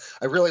 And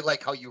I really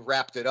like how you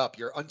wrapped it up.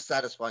 Your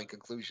unsatisfying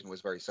conclusion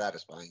was very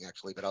satisfying,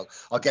 actually, but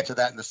I'll get to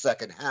that in the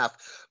second half.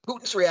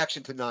 Putin's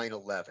reaction to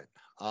 9/11.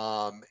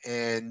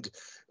 And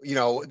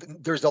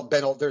there's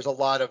a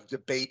lot of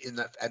debate in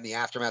the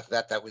aftermath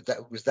of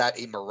that. Was that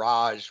a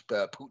mirage?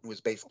 Putin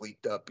was basically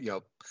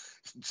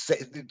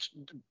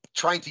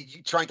trying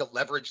to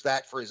leverage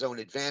that for his own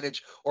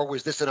advantage, or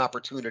was this an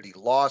opportunity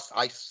lost?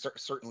 I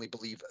certainly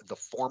believe the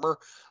former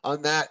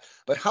on that.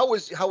 But what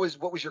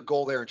was your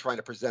goal there in trying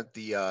to present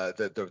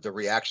the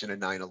reaction to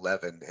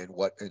 9/11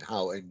 and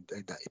how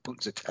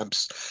Putin's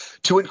attempts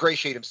to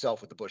ingratiate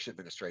himself with the Bush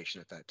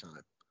administration at that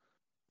time?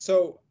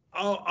 So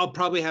I'll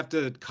probably have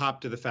to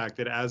cop to the fact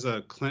that as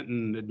a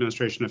Clinton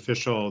administration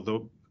official,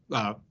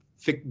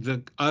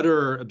 the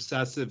utter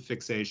obsessive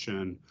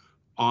fixation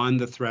on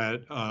the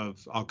threat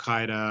of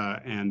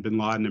Al-Qaeda and bin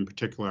Laden in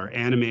particular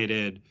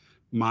animated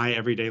my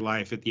everyday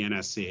life at the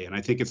NSC. And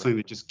I think it's something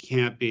that just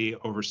can't be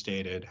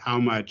overstated, how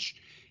much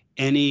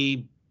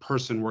any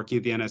person working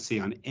at the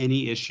NSC on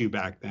any issue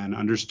back then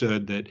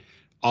understood that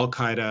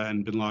Al-Qaeda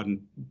and bin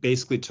Laden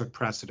basically took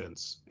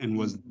precedence and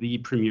was the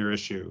premier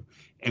issue.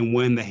 And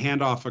when the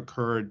handoff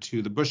occurred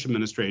to the Bush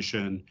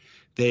administration,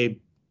 they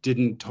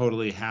didn't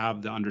totally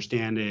have the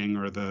understanding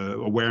or the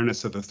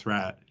awareness of the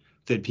threat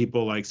that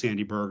people like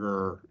Sandy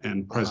Berger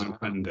and President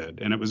Clinton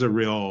did. And it was a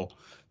real,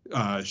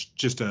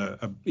 just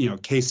a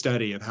case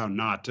study of how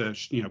not to,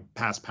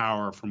 pass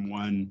power from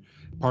one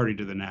party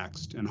to the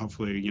next. And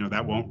hopefully,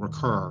 that won't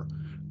recur,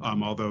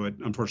 although it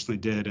unfortunately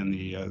did in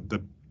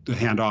the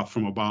handoff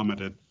from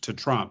Obama to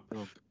Trump.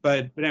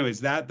 But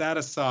anyways, that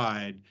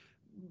aside,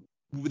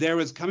 there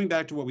was, coming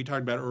back to what we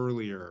talked about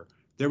earlier,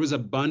 there was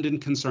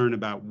abundant concern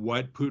about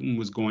what Putin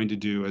was going to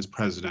do as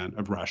president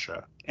of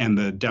Russia, and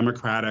the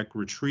democratic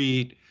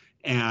retreat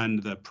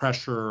and the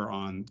pressure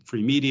on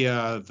free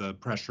media, the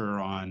pressure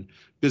on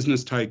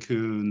business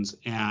tycoons,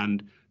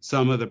 and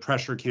some of the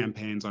pressure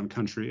campaigns on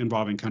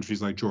involving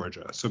countries like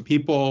Georgia. So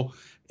people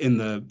in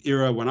the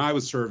era when I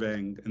was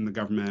serving in the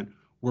government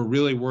were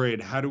really worried,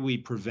 how do we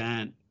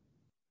prevent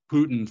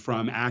Putin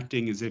from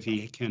acting as if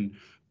he can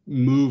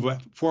move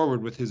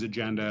forward with his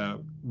agenda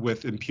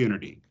with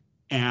impunity?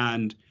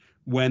 And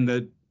when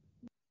the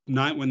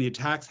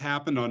attacks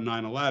happened on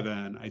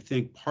 9/11, I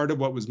think part of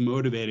what was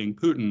motivating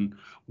Putin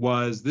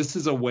was, this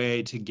is a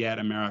way to get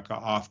America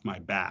off my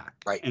back,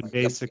 and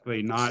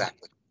basically not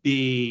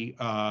be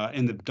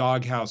in the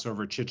doghouse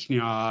over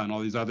Chechnya and all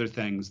these other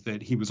things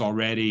that he was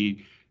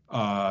already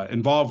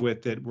involved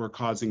with that were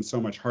causing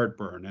so much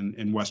heartburn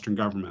in Western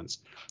governments.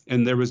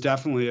 And there was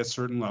definitely a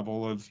certain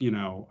level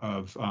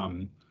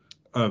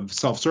of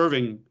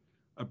self-serving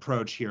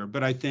approach here,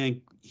 but I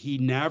think he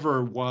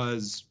never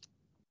was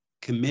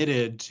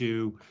committed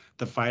to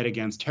the fight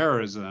against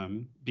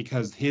terrorism,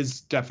 because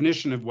his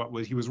definition of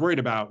what he was worried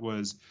about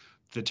was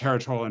the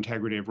territorial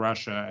integrity of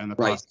Russia and the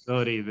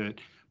possibility that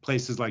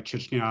places like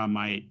Chechnya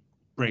might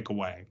break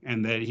away,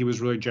 and that he was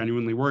really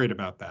genuinely worried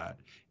about that.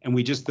 And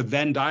the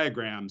Venn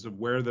diagrams of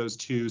where those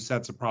two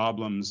sets of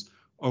problems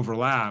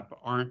overlap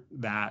aren't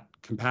that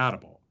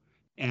compatible.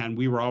 And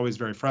we were always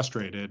very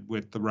frustrated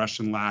with the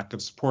Russian lack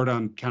of support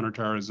on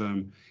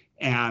counterterrorism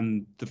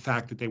and the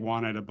fact that they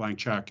wanted a blank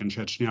check in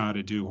Chechnya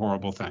to do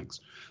horrible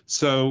things.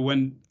 So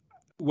when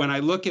I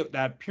look at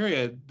that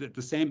period,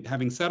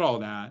 having said all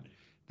that,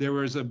 there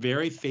was a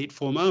very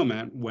fateful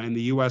moment when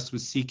the U.S.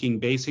 was seeking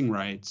basing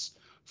rights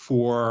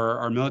for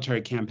our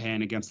military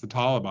campaign against the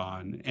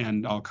Taliban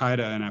and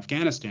al-Qaeda in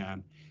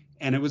Afghanistan.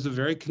 And it was a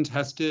very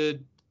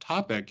contested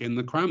topic in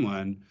the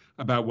Kremlin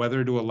about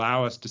whether to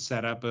allow us to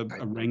set up a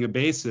ring of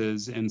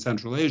bases in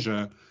Central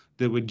Asia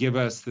that would give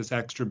us this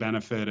extra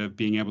benefit of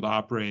being able to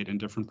operate in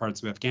different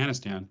parts of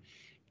Afghanistan.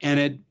 And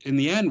it, in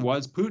the end,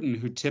 was Putin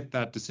who tipped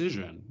that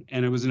decision.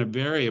 And it was in a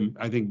very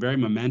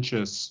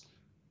momentous,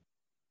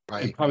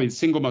 and probably the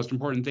single most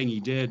important thing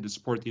he did to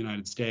support the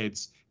United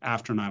States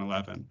after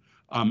 9/11.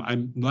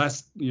 I'm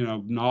less,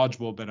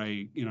 knowledgeable, but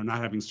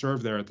not having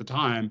served there at the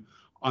time,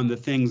 on the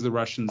things the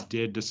Russians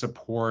did to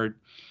support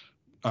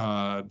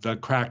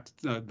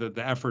the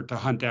effort to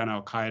hunt down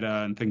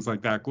al-Qaeda and things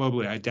like that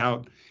globally. I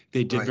doubt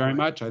they did very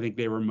much. I think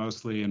they were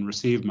mostly in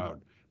receive mode.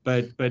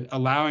 But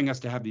allowing us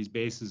to have these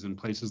bases in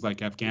places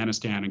like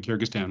Afghanistan and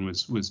Kyrgyzstan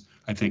was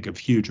I think, of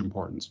huge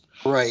importance.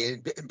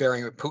 Right, and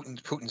bearing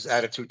Putin's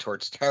attitude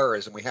towards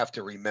terrorism, we have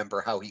to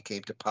remember how he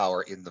came to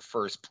power in the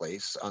first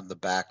place, on the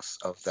backs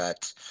of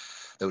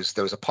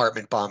those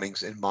apartment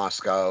bombings in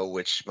Moscow,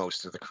 which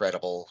most of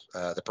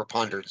the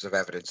preponderance of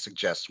evidence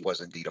suggests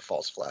was indeed a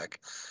false flag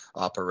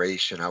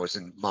operation. I was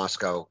in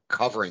Moscow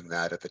covering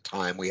that at the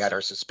time. We had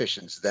our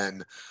suspicions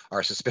then.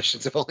 Our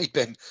suspicions have only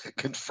been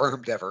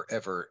confirmed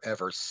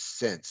ever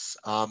since.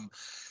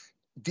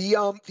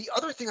 The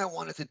other thing I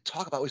wanted to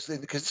talk about was,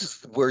 because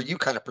this is where you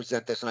kind of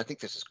present this, and I think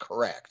this is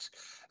correct,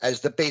 as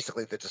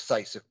basically the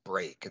decisive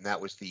break, and that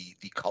was the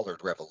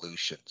colored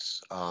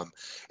revolutions.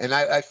 And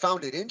I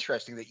found it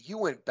interesting that you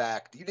went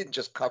back. You didn't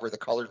just cover the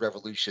colored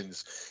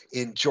revolutions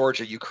in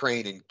Georgia,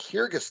 Ukraine, and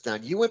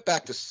Kyrgyzstan. You went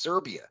back to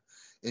Serbia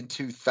in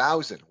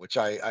 2000, which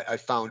I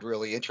found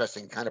really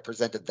interesting. Kind of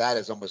presented that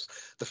as almost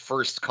the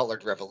first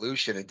colored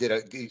revolution, and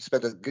you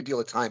spent a good deal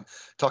of time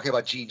talking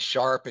about Gene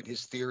Sharp and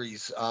his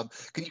theories.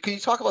 Can you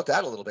talk about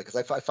that a little bit?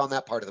 Because I found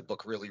that part of the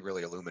book really,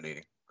 really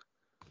illuminating.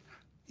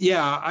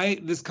 Yeah,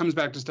 this comes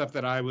back to stuff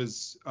that I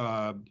was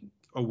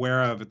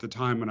aware of at the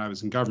time when I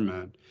was in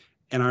government.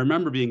 And I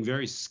remember being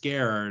very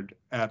scared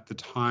at the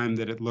time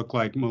that it looked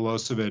like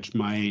Milosevic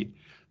might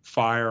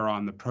fire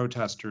on the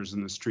protesters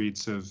in the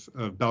streets of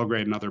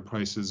Belgrade and other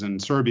places in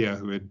Serbia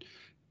who had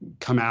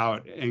come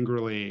out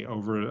angrily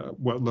over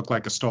what looked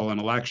like a stolen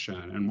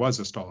election and was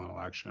a stolen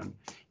election.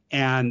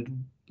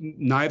 And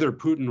neither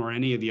Putin or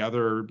any of the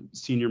other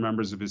senior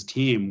members of his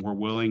team were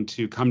willing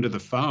to come to the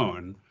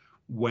phone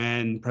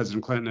when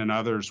President Clinton and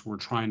others were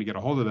trying to get a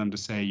hold of them to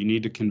say, you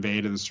need to convey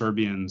to the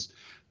Serbs,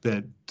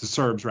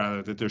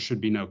 that there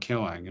should be no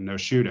killing and no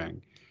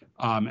shooting.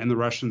 And the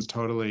Russians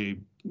totally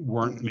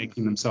weren't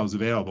making themselves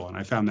available. And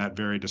I found that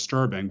very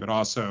disturbing. But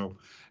also,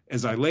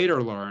 as I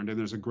later learned, and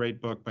there's a great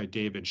book by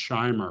David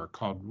Scheimer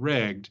called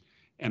Rigged,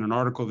 and an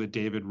article that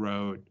David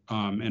wrote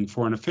in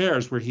Foreign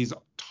Affairs, where he's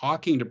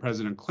talking to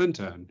President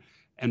Clinton.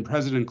 And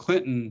President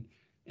Clinton,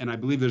 and I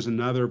believe there's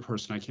another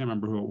person, I can't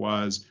remember who it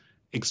was,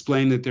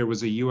 explained that there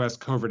was a U.S.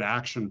 covert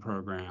action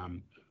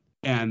program,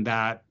 and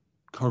that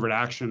covert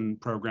action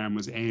program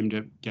was aimed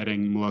at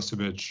getting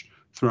Milosevic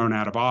thrown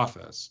out of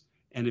office.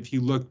 And if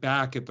you look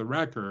back at the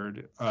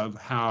record of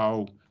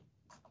how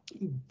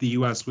the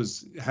U.S.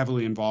 was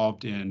heavily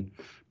involved in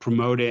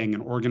promoting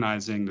and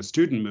organizing the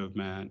student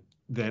movement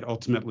that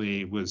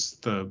ultimately was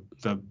the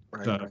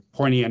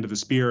pointy end of the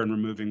spear in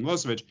removing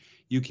Milosevic,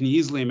 you can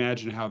easily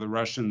imagine how the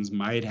Russians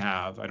might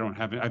have,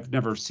 I've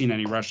never seen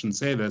any Russians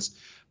say this,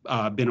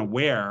 been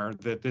aware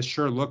that this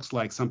sure looks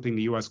like something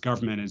the U.S.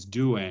 government is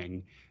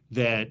doing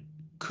that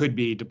could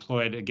be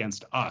deployed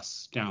against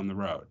us down the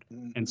road.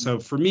 And so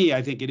for me,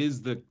 I think it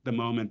is the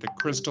moment that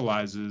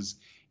crystallizes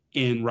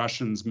in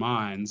Russians'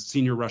 minds,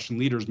 senior Russian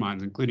leaders'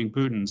 minds, including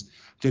Putin's,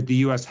 that the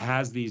U.S.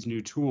 has these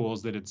new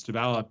tools that it's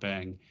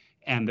developing,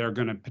 and they're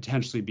going to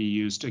potentially be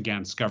used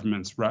against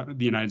governments the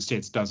United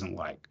States doesn't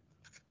like.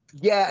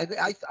 Yeah, and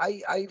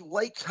I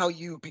liked how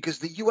because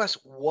the U.S.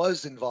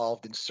 was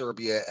involved in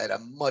Serbia at a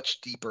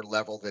much deeper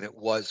level than it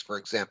was, for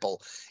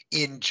example,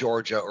 in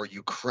Georgia or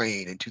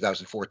Ukraine in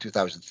 2004,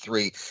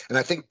 2003. And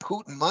I think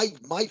Putin,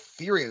 my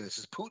theory of this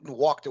is Putin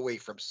walked away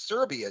from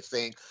Serbia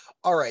saying,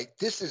 all right,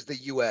 this is the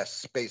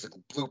U.S. basic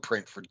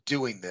blueprint for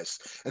doing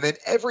this. And then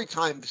every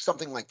time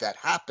something like that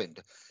happened,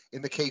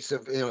 in the case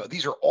of,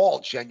 these are all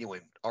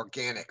genuine,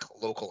 organic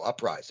local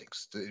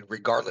uprisings,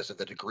 regardless of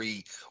the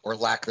degree or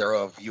lack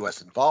thereof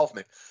U.S.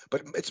 involvement.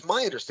 But it's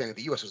my understanding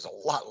the U.S. was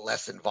a lot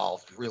less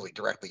involved really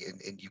directly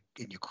in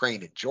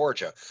Ukraine and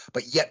Georgia,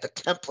 but yet the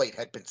template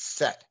had been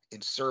set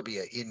in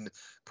Serbia in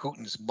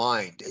Putin's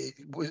mind.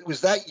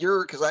 Was that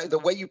because the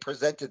way you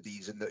presented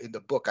these in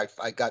the book,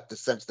 I got the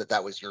sense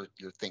that was your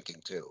thinking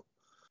too.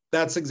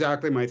 That's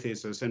exactly my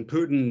thesis. And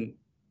Putin,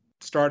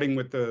 starting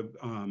with the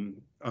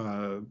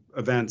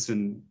events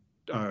in,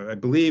 I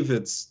believe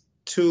it's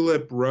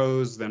tulip,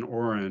 rose, then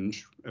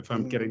orange, if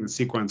I'm getting the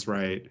sequence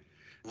right.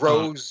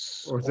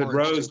 Rose, or is it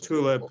rose,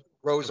 tulip?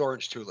 Rose,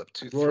 orange, tulip.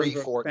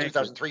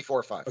 2003,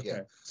 4, 5. Okay.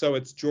 Yeah. So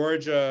it's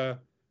Georgia,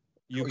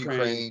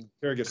 Ukraine,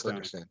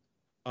 Kyrgyzstan.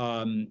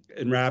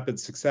 In rapid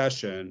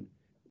succession.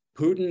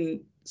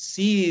 Putin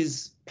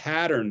sees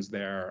patterns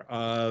there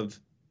of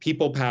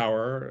people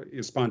power,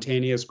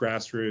 spontaneous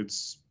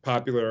grassroots,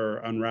 popular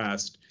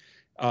unrest.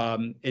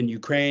 In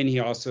Ukraine, he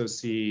also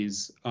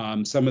sees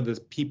some of the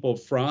people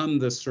from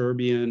the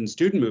Serbian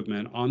student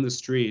movement on the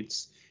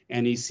streets,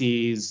 and he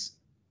sees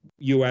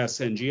U.S.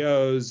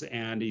 NGOs,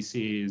 and he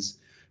sees,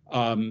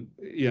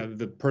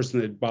 the person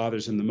that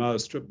bothers him the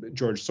most,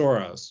 George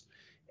Soros.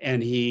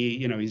 And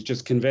he's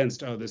just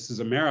convinced, oh, this is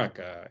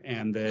America,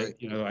 and that,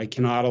 I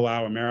cannot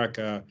allow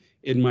America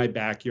in my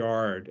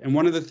backyard. And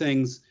one of the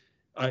things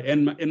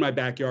in my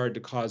backyard to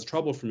cause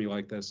trouble for me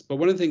like this, but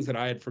one of the things that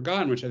I had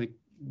forgotten, which I think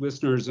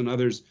listeners and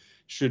others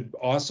should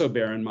also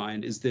bear in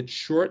mind, is that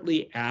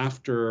shortly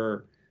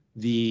after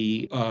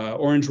the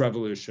Orange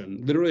Revolution,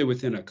 literally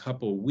within a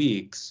couple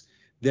weeks,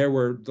 there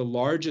were the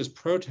largest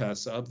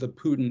protests of the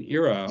Putin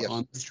era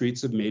on the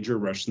streets of major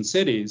Russian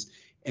cities.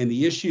 And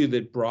the issue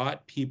that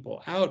brought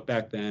people out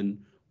back then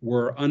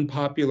were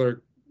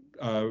unpopular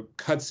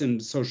cuts in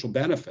social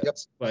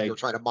benefits. Like, they were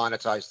trying to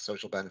monetize the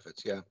social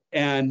benefits,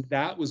 And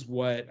that was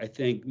what I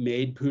think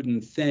made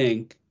Putin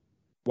think,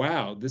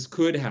 wow, this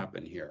could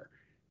happen here.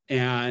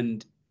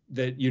 And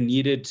that you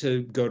needed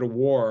to go to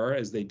war,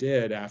 as they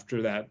did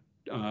after that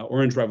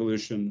Orange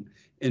Revolution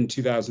in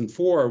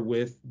 2004,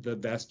 with the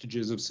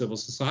vestiges of civil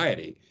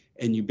society.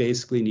 And you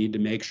basically need to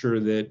make sure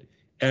that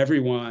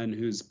everyone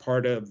who's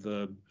part of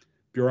the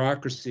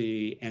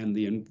bureaucracy and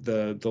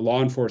the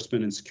law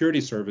enforcement and security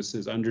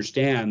services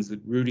understands that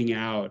rooting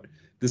out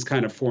this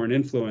kind of foreign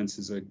influence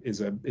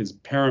is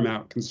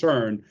paramount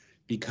concern,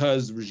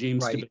 because regime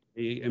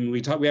stability, and we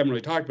haven't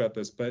really talked about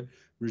this, but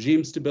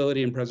regime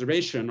stability and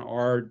preservation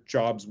are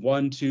jobs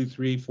 1, 2,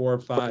 3, 4,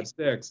 5,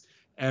 6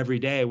 every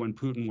day when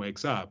Putin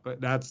wakes up.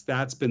 But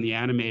that's been the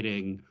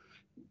animating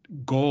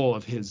goal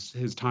of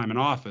his time in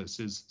office,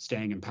 is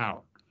staying in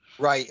power.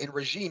 Right. And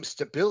regime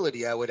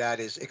stability, I would add,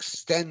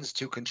 extends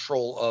to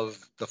control of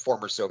the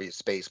former Soviet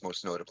space,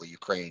 most notably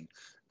Ukraine,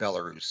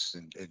 Belarus,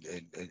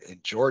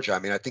 and Georgia. I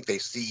mean, I think they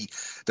see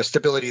the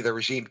stability of the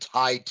regime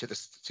tied to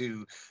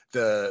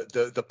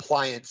the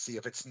pliancy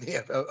of its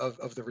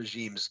of the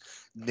regime's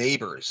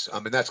neighbors.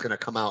 And that's going to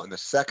come out in the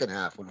second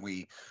half when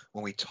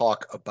we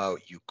talk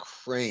about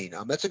Ukraine.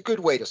 That's a good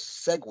way to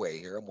segue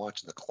here. I'm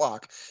watching the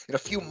clock. In a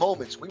few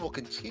moments, we will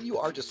continue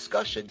our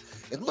discussion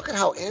and look at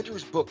how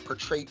Andrew's book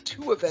portrayed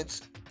two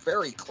events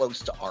very close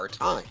to our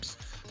times: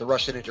 the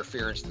Russian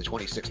interference in the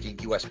 2016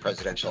 U.S.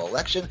 presidential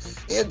election,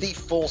 and the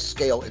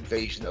full-scale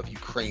invasion of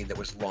Ukraine that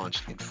was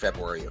launched in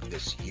February of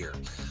this year.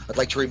 I'd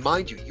like to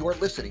remind you, you are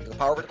listening to the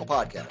Power Vertical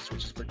Podcast,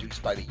 which is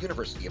produced by the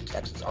University of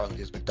Texas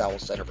Arlington's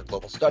McDowell Center for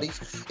Global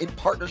Studies in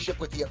partnership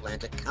with the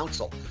Atlantic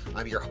Council.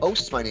 I'm your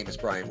host. My name is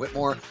Brian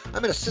Whitmore.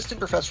 I'm an assistant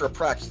professor of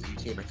practice at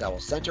the UTA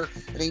McDowell Center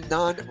and a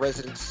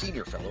non-resident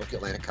senior fellow at the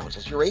Atlantic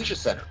Council's Eurasia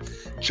Center.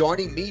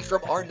 Joining me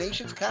from our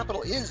nation's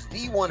capital is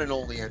the one and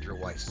only Andrew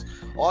Weiss,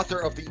 author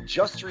of the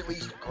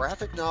just-released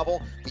graphic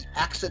novel, The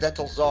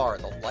Accidental Tsar,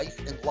 The Life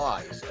and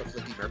Lies of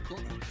Vladimir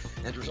Putin.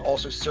 Andrew's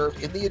also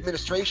served in the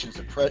administrations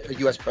of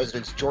U.S.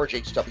 Presidents George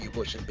H.W.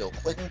 Bush and Bill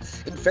Clinton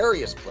in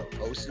various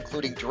posts,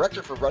 including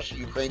Director for Russia,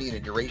 Ukrainian,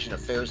 and Eurasian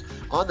Affairs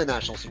on the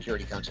National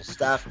Security Council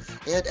staff,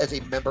 and as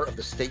a member of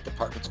the State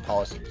Department's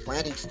Policy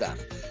Planning staff.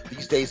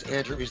 These days,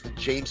 Andrew is the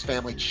James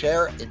Family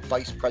Chair and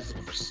Vice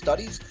President for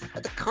Studies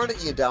at the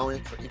Carnegie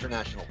Endowment for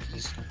International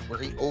Peace, where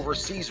he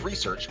oversees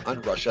research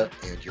on Russia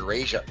and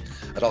Eurasia.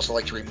 I'd also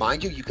like to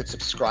remind you can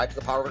subscribe to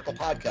the Power Vertical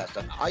Podcast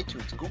on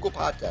iTunes, Google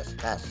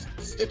Podcasts,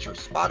 Stitcher,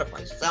 Spotify,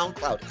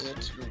 SoundCloud, and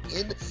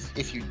TuneIn.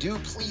 If you do,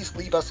 please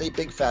leave us a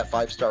big fat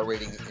 5-star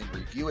rating and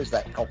review, as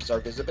that helps our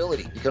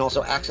visibility. You can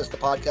also access the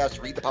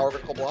podcast, read the Power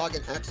Vertical blog,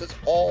 and access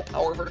all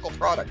Power Vertical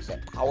products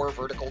at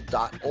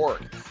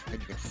powervertical.org. And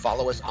you can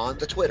follow us on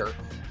the Twitter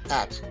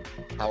at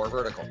Power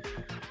Vertical.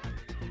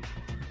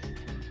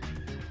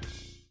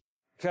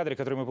 Кадры,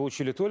 которые мы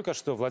получили только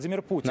что,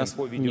 Владимир Путин Нас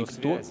по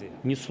никто видеосвязи.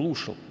 не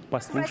слушал. В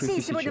Послушайте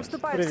России сегодня сейчас.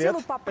 вступают в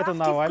силу поправки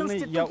в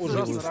Конституцию. Я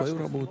уже делаю свою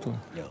работу,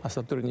 а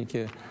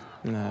сотрудники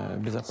С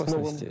новым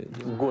безопасности...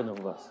 годом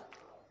вас!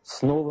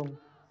 С новым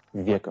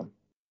веком!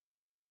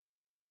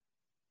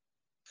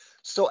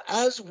 So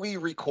as we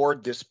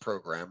record this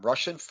program,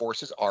 Russian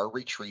forces are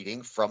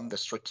retreating from the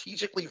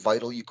strategically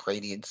vital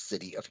Ukrainian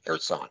city of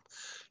Kherson.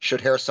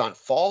 Should Kherson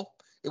fall,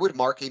 it would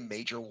mark a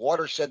major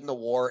watershed in the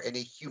war and a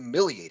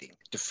humiliating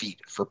defeat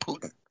for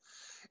Putin.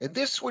 And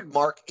this would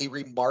mark a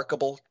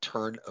remarkable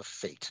turn of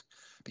fate,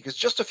 because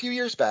just a few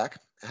years back,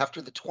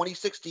 after the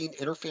 2016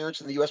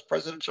 interference in the U.S.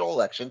 presidential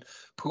election,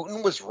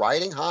 Putin was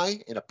riding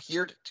high and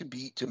appeared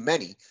to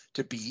many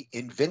to be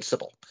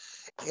invincible.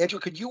 Andrew,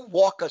 could you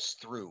walk us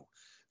through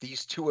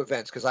these two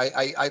events? Because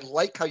I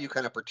like how you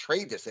kind of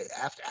portrayed this.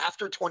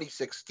 After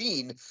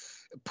 2016,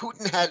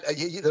 Putin had,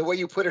 the way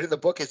you put it in the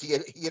book is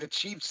he had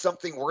achieved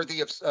something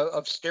worthy of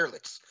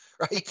Sterlitz,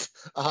 right?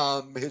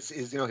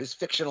 His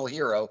fictional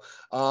hero,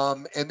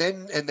 and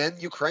then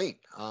Ukraine,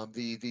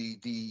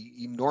 the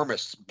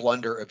enormous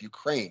blunder of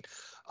Ukraine.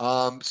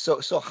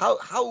 So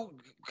how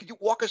could you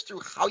walk us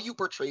through how you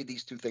portrayed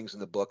these two things in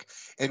the book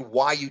and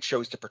why you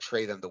chose to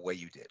portray them the way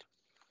you did?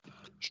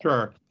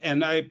 Sure.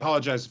 And I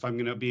apologize if I'm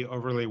going to be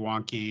overly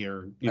wonky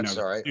or, That's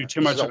all right. do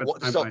too much of a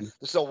timeline.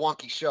 This is a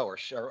wonky show.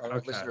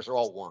 Our listeners are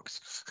all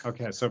wonks.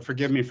 Okay, so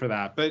forgive me for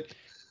that. But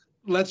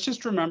let's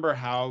just remember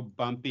how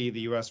bumpy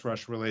the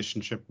U.S.-Russia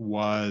relationship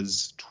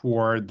was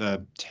toward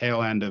the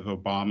tail end of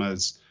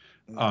Obama's,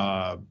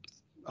 I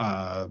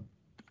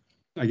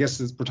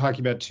guess we're talking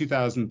about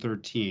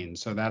 2013.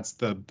 So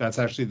that's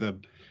actually the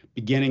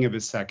beginning of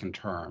his second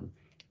term.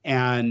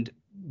 And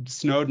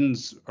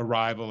Snowden's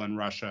arrival in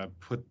Russia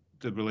put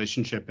the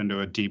relationship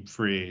into a deep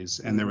freeze.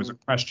 And there was a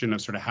question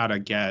of sort of how to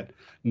get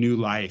new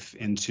life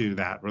into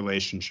that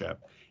relationship.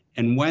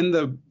 And when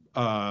the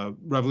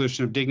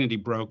Revolution of Dignity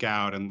broke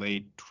out in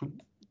late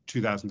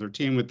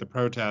 2013 with the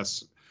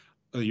protests,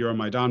 the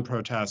Euromaidan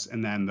protests,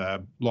 and then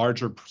the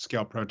larger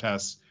scale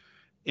protests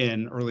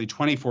in early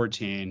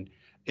 2014,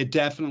 it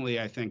definitely,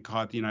 I think,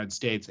 caught the United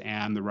States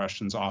and the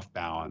Russians off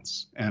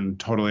balance and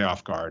totally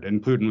off guard.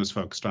 And Putin was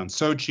focused on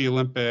Sochi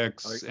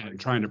Olympics and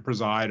trying to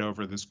preside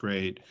over this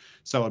great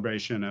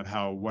celebration of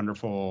how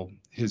wonderful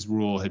his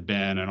rule had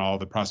been and all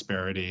the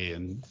prosperity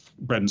and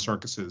bread and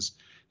circuses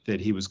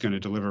that he was going to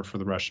deliver for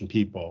the Russian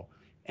people.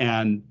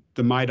 And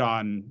the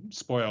Maidan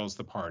spoils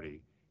the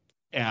party.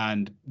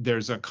 And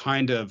there's a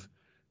kind of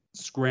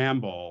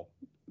scramble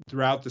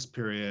throughout this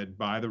period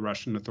by the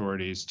Russian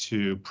authorities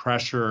to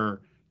pressure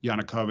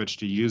Yanukovych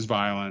to use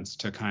violence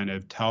to kind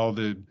of tell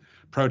the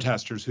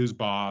protesters who's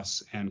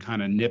boss and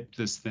kind of nip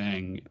this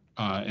thing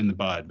in the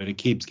bud. But it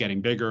keeps getting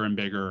bigger and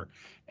bigger.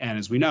 And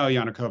as we know,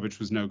 Yanukovych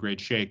was no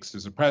great shakes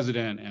as a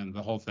president, and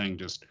the whole thing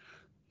just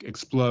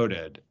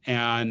exploded.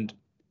 And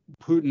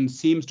Putin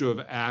seems to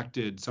have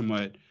acted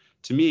somewhat,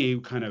 to me,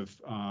 kind of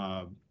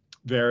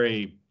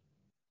very,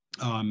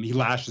 he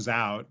lashes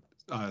out,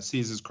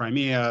 seizes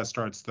Crimea,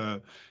 starts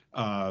the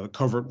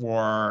covert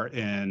war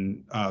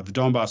in the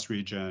Donbass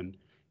region.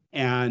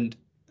 And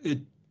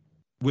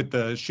with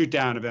the shoot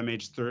down of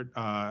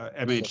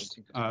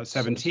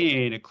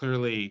MH17, it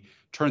clearly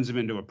turns him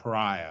into a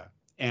pariah,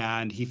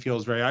 and he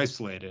feels very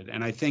isolated.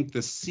 And I think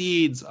the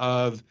seeds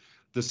of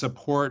the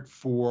support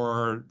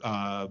for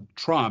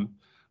Trump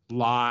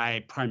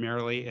lie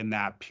primarily in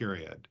that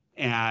period.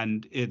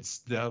 And it's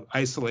the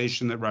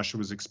isolation that Russia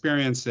was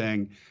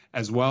experiencing,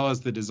 as well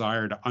as the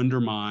desire to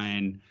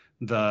undermine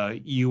the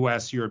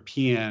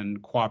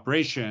U.S.-European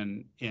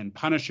cooperation in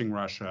punishing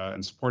Russia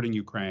and supporting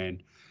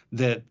Ukraine,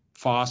 that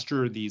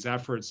foster these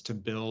efforts to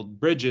build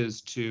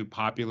bridges to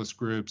populist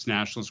groups,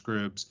 nationalist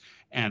groups,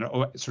 and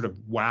sort of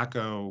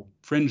wacko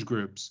fringe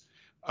groups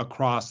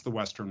across the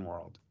Western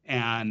world.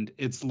 And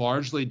it's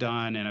largely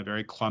done in a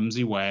very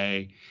clumsy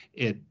way.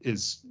 It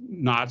is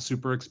not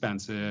super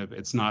expensive.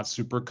 It's not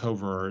super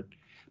covert.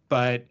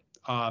 But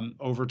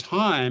over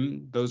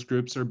time, those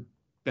groups are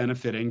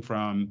benefiting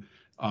from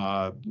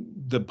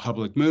the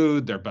public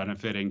mood. They're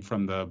benefiting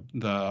from the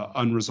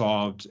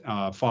unresolved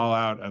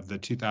fallout of the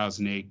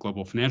 2008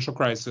 global financial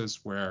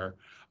crisis, where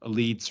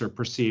elites are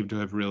perceived to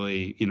have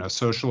really,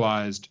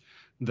 socialized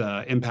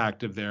the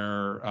impact of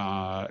their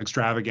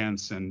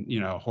extravagance and,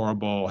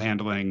 horrible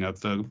handling of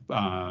the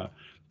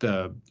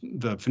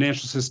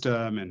financial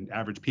system, and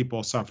average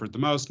people suffered the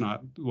most,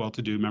 not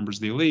well-to-do members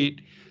of the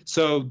elite.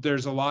 So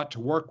there's a lot to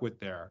work with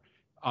there.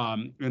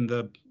 In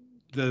the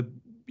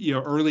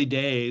early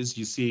days,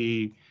 you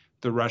see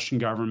the Russian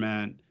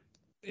government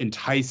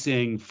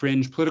enticing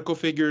fringe political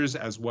figures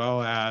as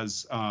well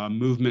as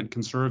movement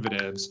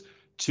conservatives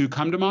to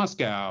come to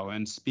Moscow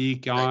and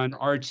speak on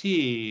RT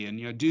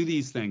and do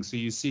these things. So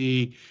you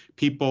see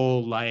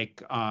people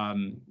like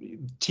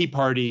Tea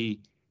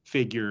Party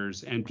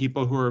figures and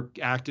people who are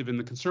active in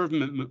the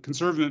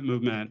conservative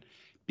movement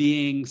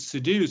being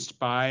seduced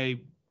by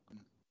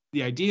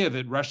the idea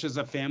that Russia's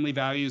a family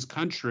values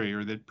country,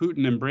 or that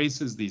Putin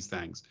embraces these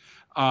things.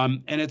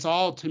 And it's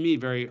all, to me,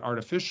 very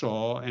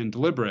artificial and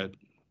deliberate,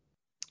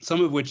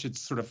 some of which,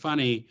 it's sort of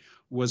funny,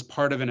 was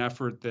part of an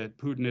effort that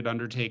Putin had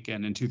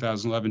undertaken in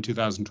 2011,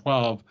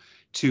 2012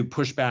 to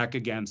push back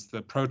against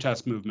the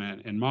protest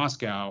movement in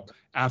Moscow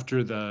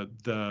after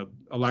the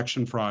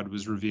election fraud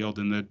was revealed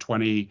in the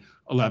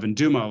 2011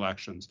 Duma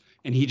elections.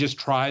 And he just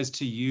tries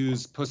to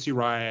use Pussy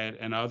Riot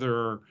and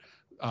other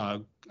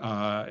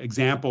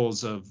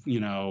examples of, I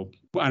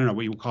don't know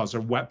what you would call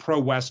it,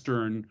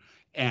 pro-Western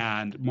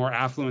and more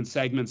affluent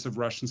segments of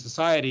Russian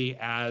society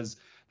as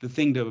the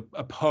thing to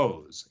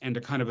oppose, and to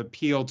kind of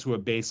appeal to a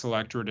base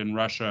electorate in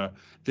Russia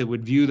that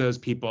would view those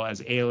people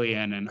as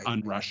alien and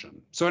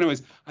un-Russian. So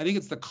anyways, I think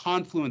it's the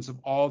confluence of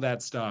all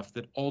that stuff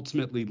that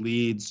ultimately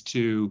leads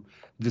to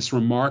this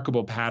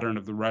remarkable pattern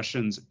of the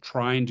Russians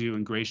trying to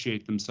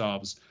ingratiate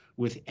themselves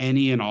with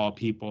any and all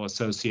people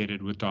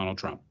associated with Donald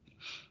Trump.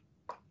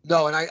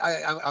 No, and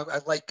I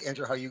like,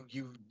 Andrew, how you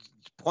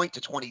point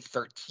to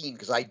 2013,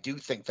 because I do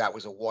think that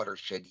was a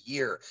watershed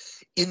year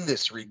in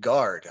this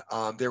regard.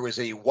 There was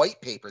a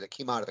white paper that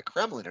came out of the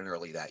Kremlin in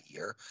early that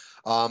year,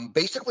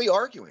 basically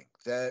arguing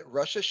that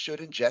Russia should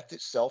inject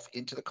itself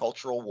into the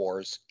cultural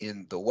wars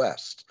in the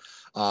West.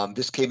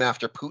 This came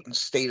after Putin's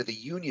State of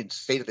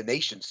the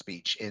Nation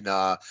speech in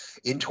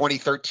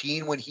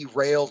 2013, when he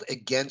railed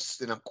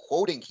against, and I'm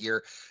quoting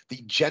here, the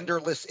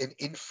genderless and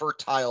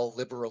infertile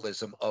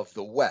liberalism of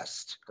the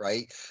West,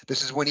 right?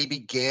 This is when he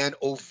began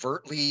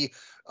overtly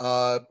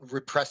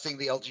repressing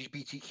the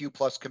LGBTQ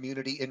plus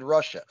community in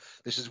Russia.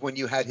 This is when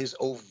you had his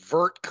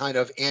overt kind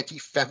of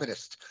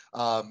anti-feminist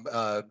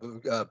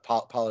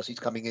policies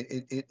coming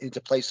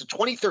into place. So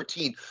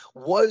 2013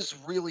 was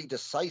really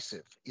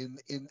decisive in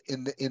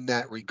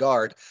that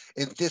regard,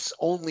 and this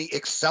only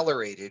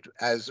accelerated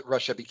as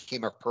Russia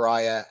became a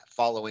pariah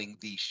following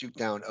the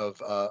shootdown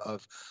of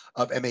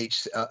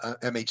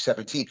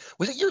MH17.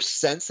 Was it your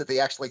sense that they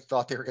actually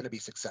thought they were going to be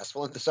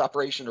successful in this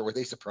operation, or were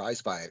they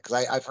surprised by it?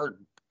 Because I've heard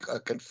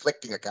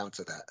conflicting accounts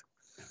of that.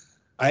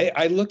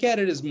 I look at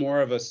it as more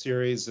of a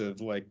series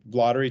of like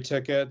lottery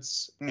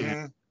tickets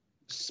and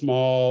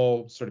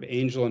small sort of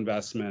angel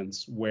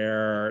investments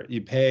where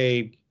you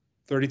pay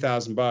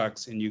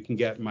 $30,000 and you can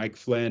get Mike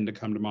Flynn to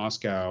come to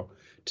Moscow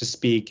to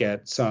speak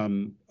at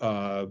some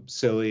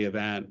silly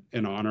event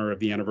in honor of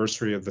the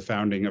anniversary of the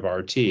founding of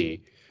RT.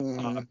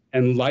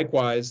 And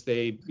likewise,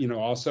 they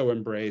also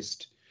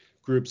embraced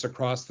groups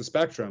across the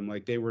spectrum.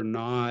 Like, they were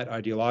not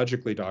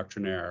ideologically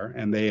doctrinaire,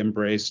 and they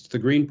embraced the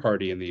Green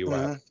Party in the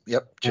U.S.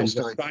 Jill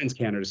Stein's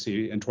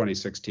candidacy in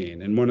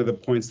 2016. And one of the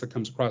points that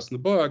comes across in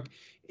the book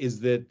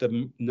is that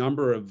the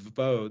number of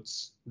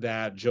votes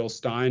that Jill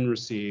Stein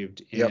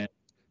received in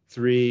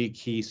 3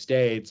 key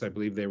states, I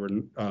believe they were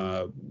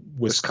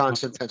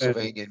Wisconsin,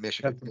 Pennsylvania,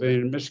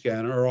 and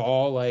Michigan, are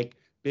all like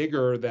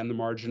bigger than the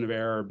margin of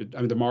error,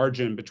 the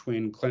margin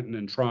between Clinton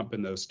and Trump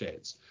in those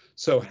states.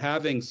 So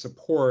having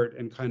support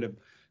and kind of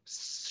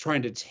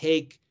trying to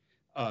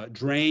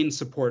drain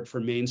support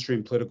for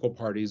mainstream political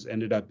parties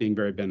ended up being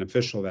very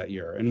beneficial that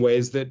year in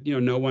ways that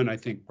no one, I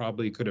think,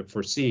 probably could have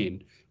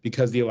foreseen,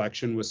 because the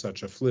election was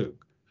such a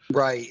fluke.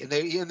 Right, and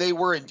they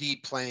were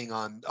indeed playing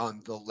on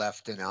the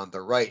left and on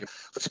the right.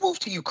 Let's move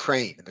to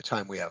Ukraine in the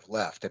time we have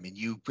left. I mean,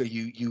 you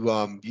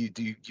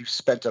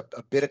spent a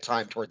bit of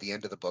time toward the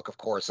end of the book. Of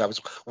course, I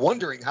was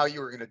wondering how you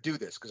were going to do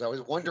this, because I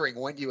was wondering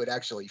when you had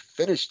actually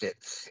finished it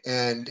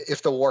and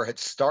if the war had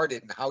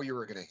started and how you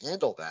were going to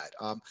handle that.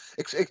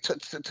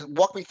 To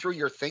walk me through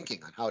your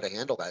thinking on how to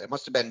handle that. You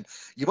must have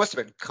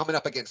been coming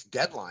up against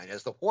deadline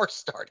as the war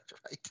started,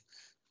 right?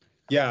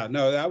 Yeah,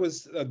 no,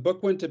 the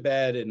book went to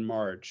bed in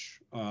March,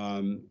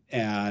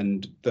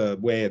 and the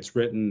way it's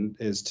written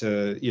is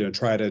to,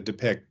 try to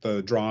depict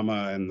the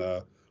drama and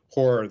the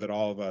horror that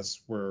all of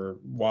us were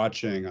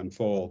watching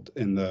unfold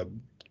in the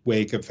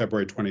wake of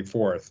February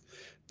 24th.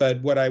 But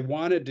what I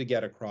wanted to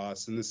get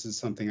across, and this is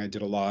something I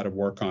did a lot of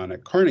work on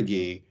at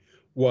Carnegie,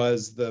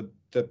 was the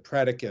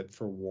predicate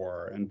for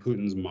war and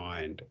Putin's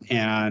mind.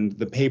 And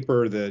the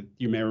paper that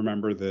you may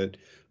remember that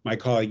my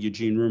colleague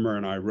Eugene Rumer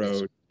and I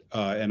wrote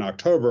in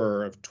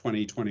October of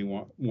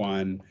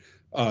 2021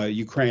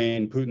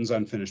 Ukraine, Putin's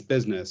unfinished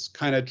business,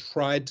 kind of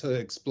tried to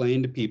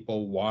explain to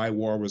people why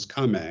war was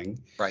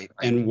coming, right.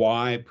 And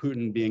why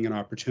Putin, being an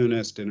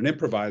opportunist and an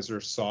improviser,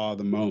 saw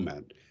the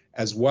moment,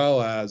 as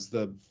well as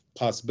the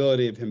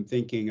possibility of him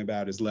thinking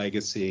about his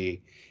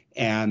legacy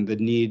and the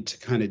need to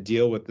kind of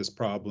deal with this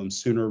problem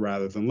sooner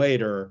rather than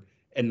later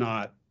and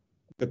not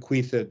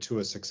bequeath it to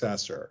a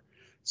successor.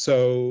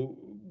 So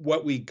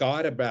what we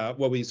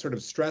sort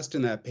of stressed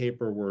in that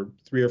paper were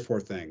 3 or 4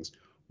 things.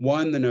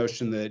 One, the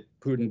notion that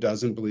Putin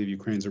doesn't believe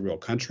Ukraine's a real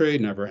country,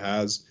 never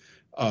has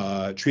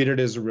treated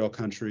it as a real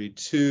country.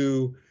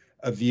 2,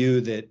 a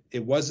view that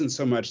it wasn't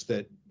so much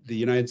that the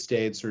United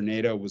States or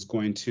NATO was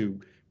going to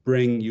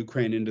bring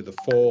Ukraine into the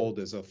fold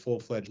as a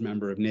full-fledged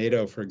member of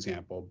NATO, for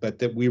example, but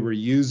that we were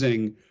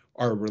using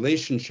our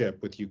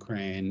relationship with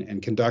Ukraine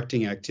and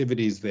conducting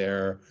activities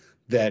there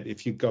that,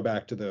 if you go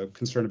back to the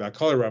concern about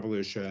color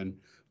revolution,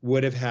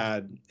 would have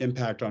had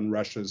impact on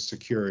Russia's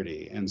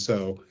security. And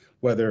so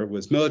whether it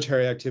was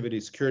military activity,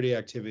 security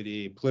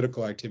activity,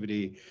 political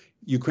activity,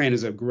 Ukraine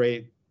is a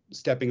great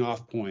stepping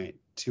off point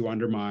to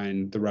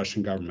undermine the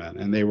Russian government,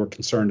 and they were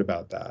concerned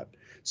about that.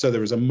 So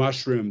there was a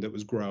mushroom that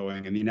was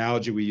growing, and the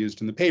analogy we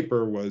used in the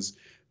paper was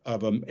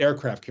of an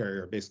aircraft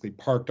carrier basically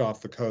parked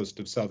off the coast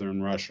of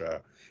southern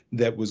Russia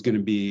that was going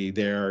to be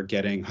there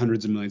getting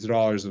hundreds of millions of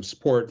dollars of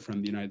support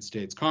from the United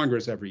States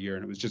Congress every year,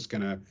 and it was just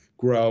going to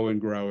grow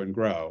and grow and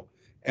grow.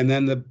 And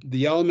then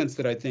the elements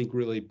that I think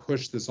really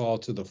pushed this all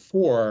to the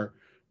fore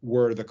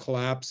were the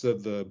collapse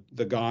of the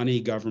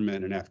Ghani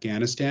government in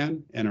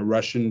Afghanistan and a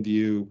Russian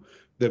view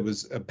that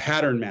was a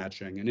pattern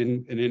matching,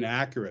 an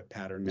inaccurate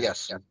pattern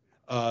matching.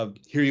 Yes.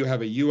 Here you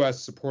have a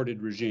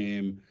U.S.-supported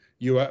regime,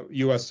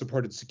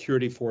 U.S.-supported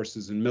security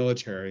forces and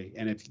military,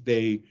 and if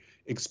they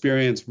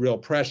experience real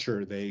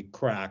pressure, they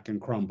crack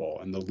and crumble,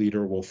 and the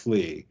leader will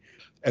flee.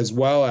 As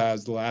well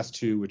as the last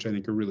 2, which I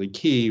think are really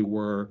key,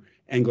 were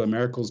Angela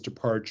Merkel's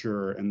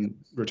departure and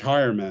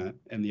retirement,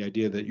 and the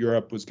idea that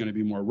Europe was going to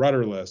be more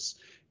rudderless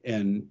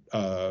and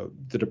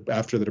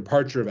after the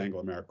departure of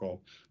Angela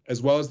Merkel,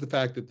 as well as the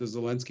fact that the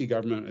Zelensky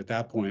government at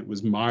that point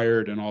was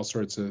mired in all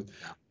sorts of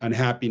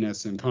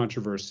unhappiness and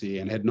controversy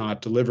and had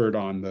not delivered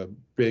on the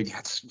big... Yeah,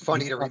 it's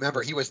funny to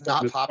remember. He was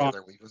not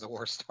popular when the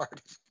war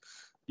started.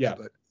 Yeah.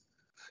 But,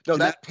 no,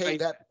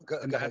 go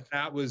ahead.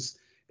 That was,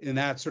 and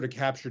that sort of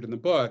captured in the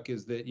book,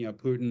 is that,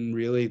 Putin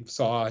really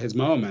saw his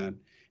moment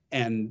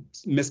and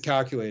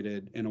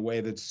miscalculated in a way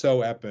that's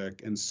so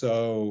epic and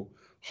so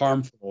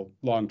harmful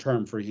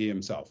long-term for he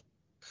himself.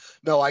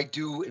 No, I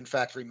do, in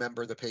fact,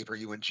 remember the paper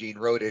you and Gene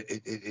wrote.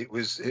 It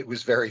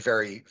was very,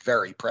 very,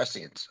 very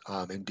prescient,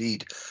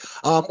 indeed.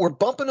 We're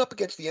bumping up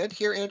against the end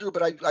here, Andrew,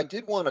 but I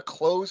did want to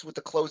close with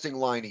the closing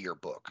line of your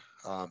book,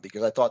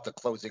 because I thought the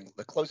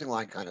closing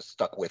line kind of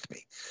stuck with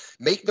me.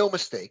 Make no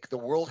mistake, the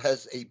world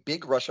has a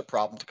big Russia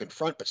problem to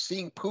confront, but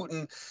seeing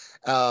Putin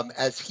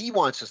as he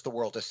wants us the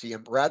world to see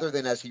him, rather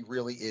than as he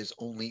really is,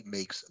 only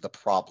makes the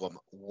problem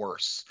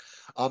worse.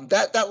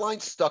 That line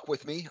stuck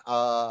with me.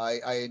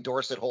 I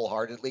endorse it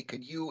wholeheartedly.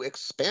 Can you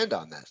expand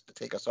on that to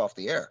take us off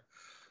the air?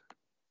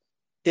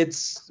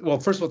 Well,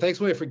 first of all, thanks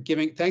for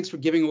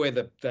giving away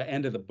the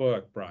end of the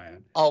book,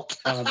 Brian. Oh,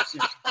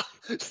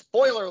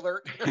 spoiler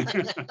alert.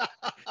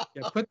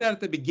 Yeah, put that at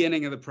the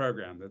beginning of the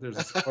program, that there's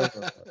a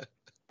spoiler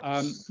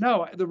alert.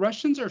 No, the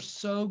Russians are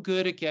so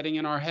good at getting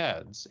in our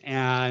heads,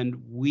 and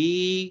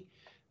we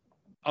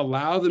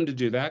allow them to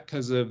do that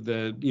because of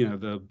the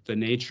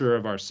nature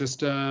of our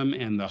system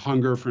and the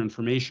hunger for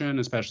information,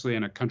 especially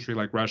in a country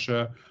like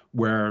Russia,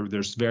 where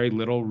there's very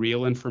little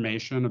real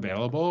information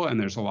available, and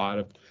there's a lot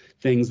of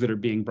things that are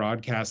being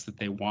broadcast that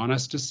they want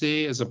us to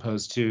see, as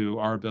opposed to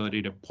our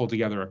ability to pull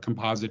together a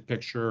composite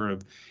picture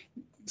of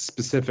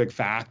specific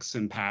facts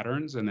and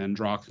patterns and then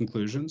draw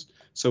conclusions.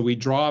 So we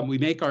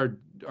make our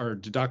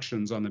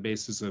deductions on the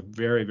basis of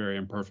very, very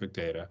imperfect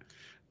data.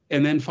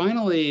 And then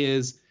finally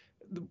is,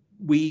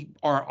 we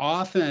are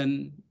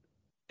often,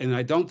 and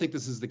I don't think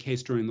this is the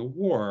case during the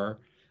war,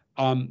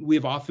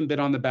 we've often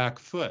been on the back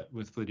foot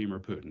with Vladimir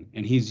Putin,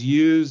 and he's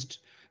used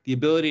the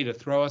ability to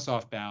throw us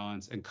off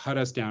balance and cut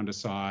us down to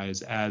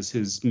size as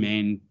his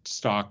main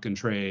stock and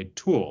trade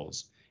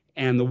tools.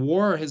 And the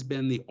war has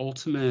been the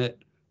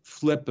ultimate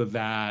flip of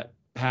that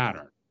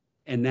pattern.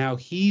 And now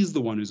he's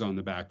the one who's on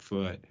the back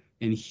foot,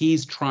 and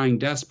he's trying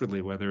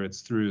desperately, whether it's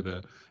through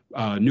the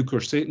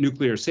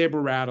nuclear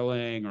saber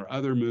rattling or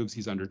other moves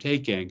he's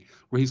undertaking,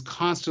 where he's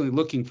constantly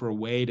looking for a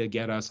way to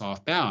get us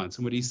off balance.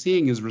 And what he's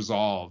seeing is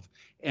resolve.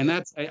 And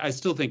that's, I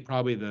still think,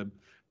 probably the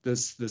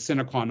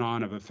sine qua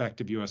non of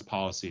effective U.S.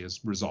 policy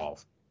is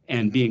resolve,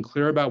 and being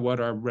clear about what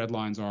our red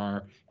lines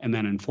are and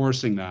then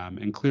enforcing them,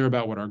 and clear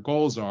about what our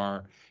goals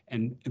are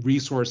and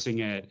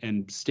resourcing it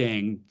and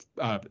staying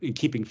and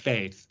keeping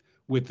faith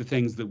with the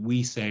things that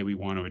we say we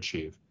want to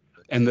achieve.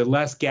 And the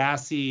less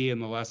gassy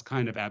and the less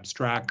kind of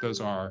abstract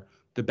those are,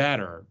 the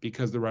better,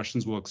 because the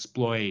Russians will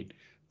exploit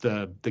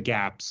the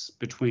gaps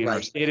between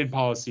our stated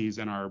policies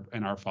and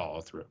our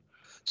follow through.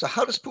 So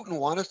how does Putin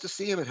want us to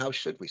see him, and how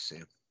should we see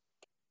him?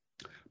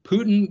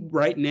 Putin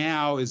right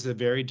now is a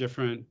very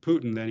different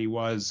Putin than he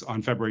was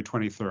on February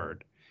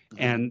 23rd.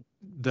 And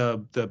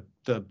the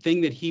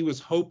thing that he was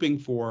hoping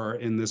for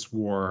in this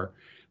war,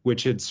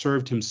 which had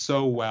served him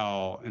so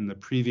well in the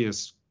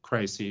previous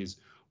crises,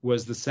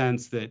 was the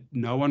sense that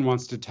no one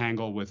wants to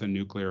tangle with a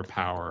nuclear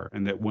power,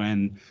 and that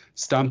when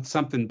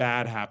something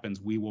bad happens,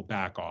 we will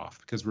back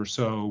off because we're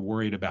so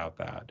worried about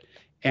that.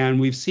 And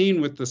we've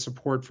seen with the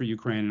support for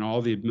Ukraine and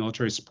all the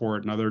military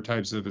support and other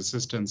types of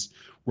assistance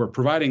we're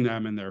providing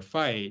them in their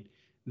fight,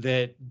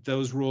 that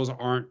those rules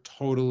aren't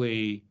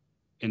totally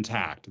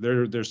intact.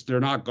 They're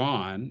not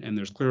gone, and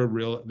there's clear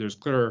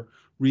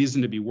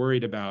reason to be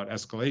worried about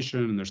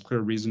escalation, and there's clear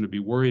reason to be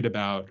worried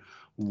about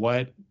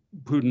what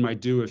Putin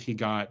might do if he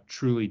got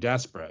truly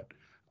desperate,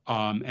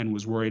 and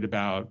was worried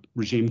about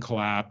regime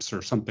collapse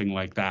or something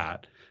like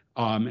that.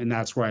 And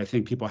that's why I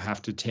think people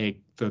have to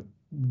take the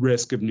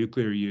risk of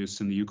nuclear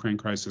use in the Ukraine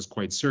crisis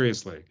quite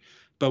seriously.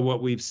 But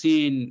what we've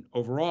seen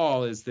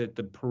overall is that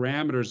the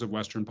parameters of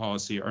Western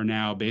policy are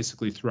now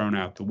basically thrown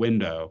out the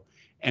window.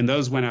 And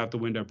those went out the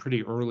window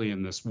pretty early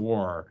in this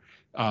war.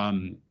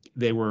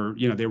 They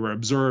were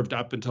observed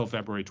up until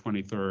February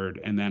 23rd,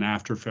 and then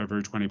after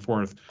February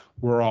 24th,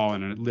 we're all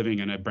living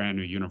in a brand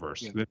new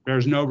universe. Yeah.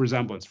 There's no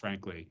resemblance,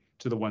 frankly,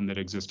 to the one that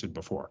existed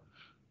before.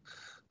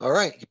 All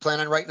right, you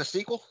plan on writing a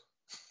sequel?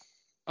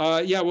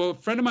 Yeah, well, a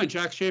friend of mine,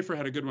 Jack Schaefer,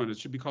 had a good one. It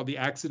should be called The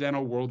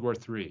Accidental World War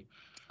III.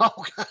 Oh,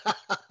 all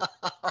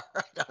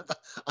right.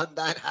 On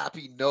that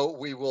happy note,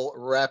 we will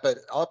wrap it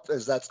up,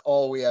 as that's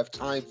all we have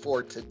time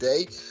for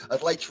today.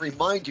 I'd like to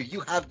remind you,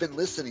 you have been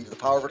listening to the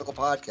Power Vertical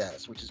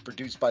Podcast, which is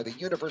produced by the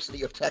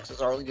University of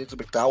Texas Arlington's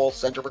McDowell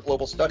Center for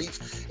Global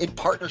Studies in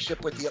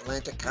partnership with the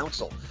Atlantic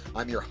Council.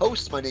 I'm your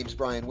host. My name's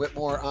Brian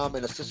Whitmore. I'm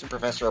an assistant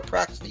professor of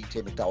practice at the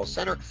UT McDowell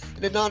Center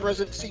and a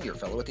non-resident senior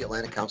fellow at the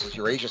Atlantic Council's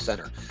Eurasia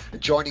Center.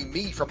 And joining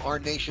me from our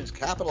nation's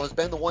capital has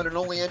been the one and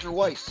only Andrew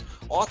Weiss,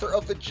 author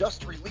of the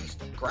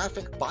just-released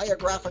graphic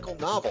biographical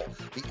novel,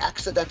 The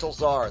Accidental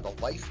Tsar, The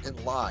Life and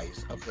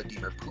Lies of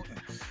Vladimir Putin.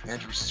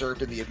 Andrew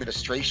served in the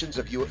administrations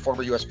of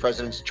former U.S.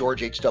 Presidents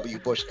George H.W.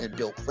 Bush and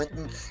Bill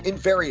Clinton in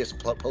various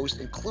posts,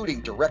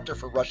 including Director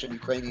for Russian,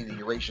 Ukrainian, and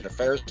Eurasian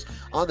Affairs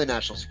on the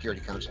National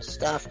Security Council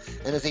staff,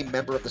 and as a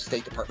member of the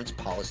State Department's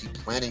policy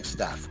planning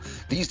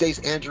staff. These days,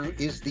 Andrew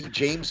is the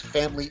James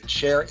Family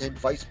Chair and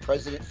Vice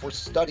President for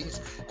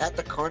Studies at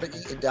the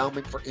Carnegie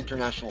Endowment for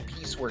International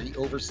Peace, where he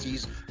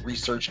oversees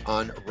research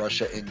on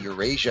Russia and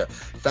Eurasia.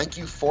 Thank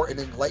you for an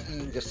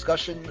enlightening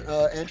discussion,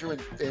 Andrew,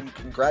 and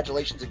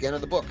congratulations again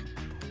on the book.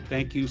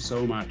 Thank you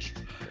so much.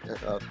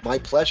 My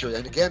pleasure.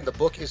 And again, the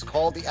book is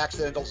called The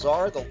Accidental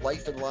Tsar, The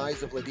Life and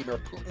Lies of Vladimir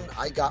Putin.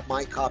 I got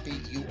my copy.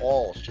 You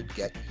all should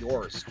get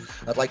yours.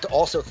 I'd like to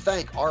also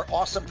thank our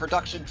awesome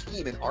production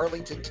team in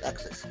Arlington,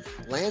 Texas.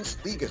 Lance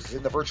Ligas is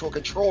in the virtual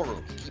control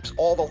room. He keeps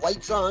all the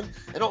lights on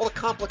and all the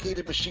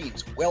complicated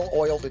machines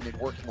well-oiled and in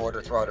working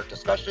order throughout our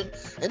discussion.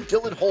 And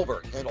Dylan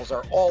Holberg handles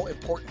our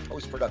all-important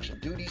post-production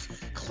duties,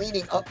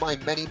 cleaning up my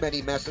many,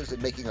 many messes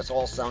and making us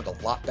all sound a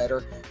lot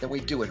better than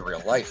we do in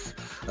real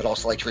life. I'd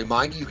also like to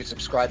remind you can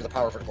subscribe to the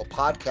Power Vertical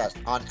Podcast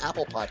on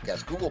Apple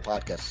Podcasts, Google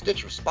Podcasts,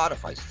 Stitcher,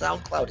 Spotify,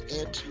 SoundCloud,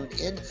 and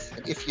TuneIn.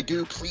 And if you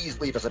do,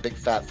 please leave us a big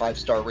fat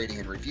 5-star rating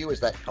and review, as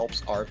that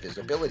helps our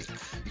visibility.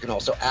 You can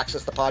also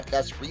access the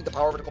podcast, read the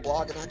Power Vertical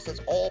blog, and access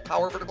all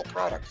Power Vertical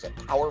products at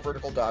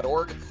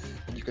powervertical.org.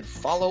 And you can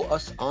follow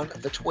us on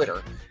the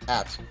Twitter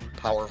at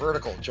Power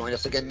Vertical. Join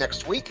us again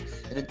next week.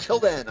 And until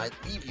then, I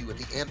leave you with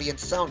the ambient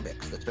sound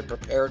mix that's been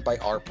prepared by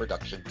our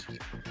production team.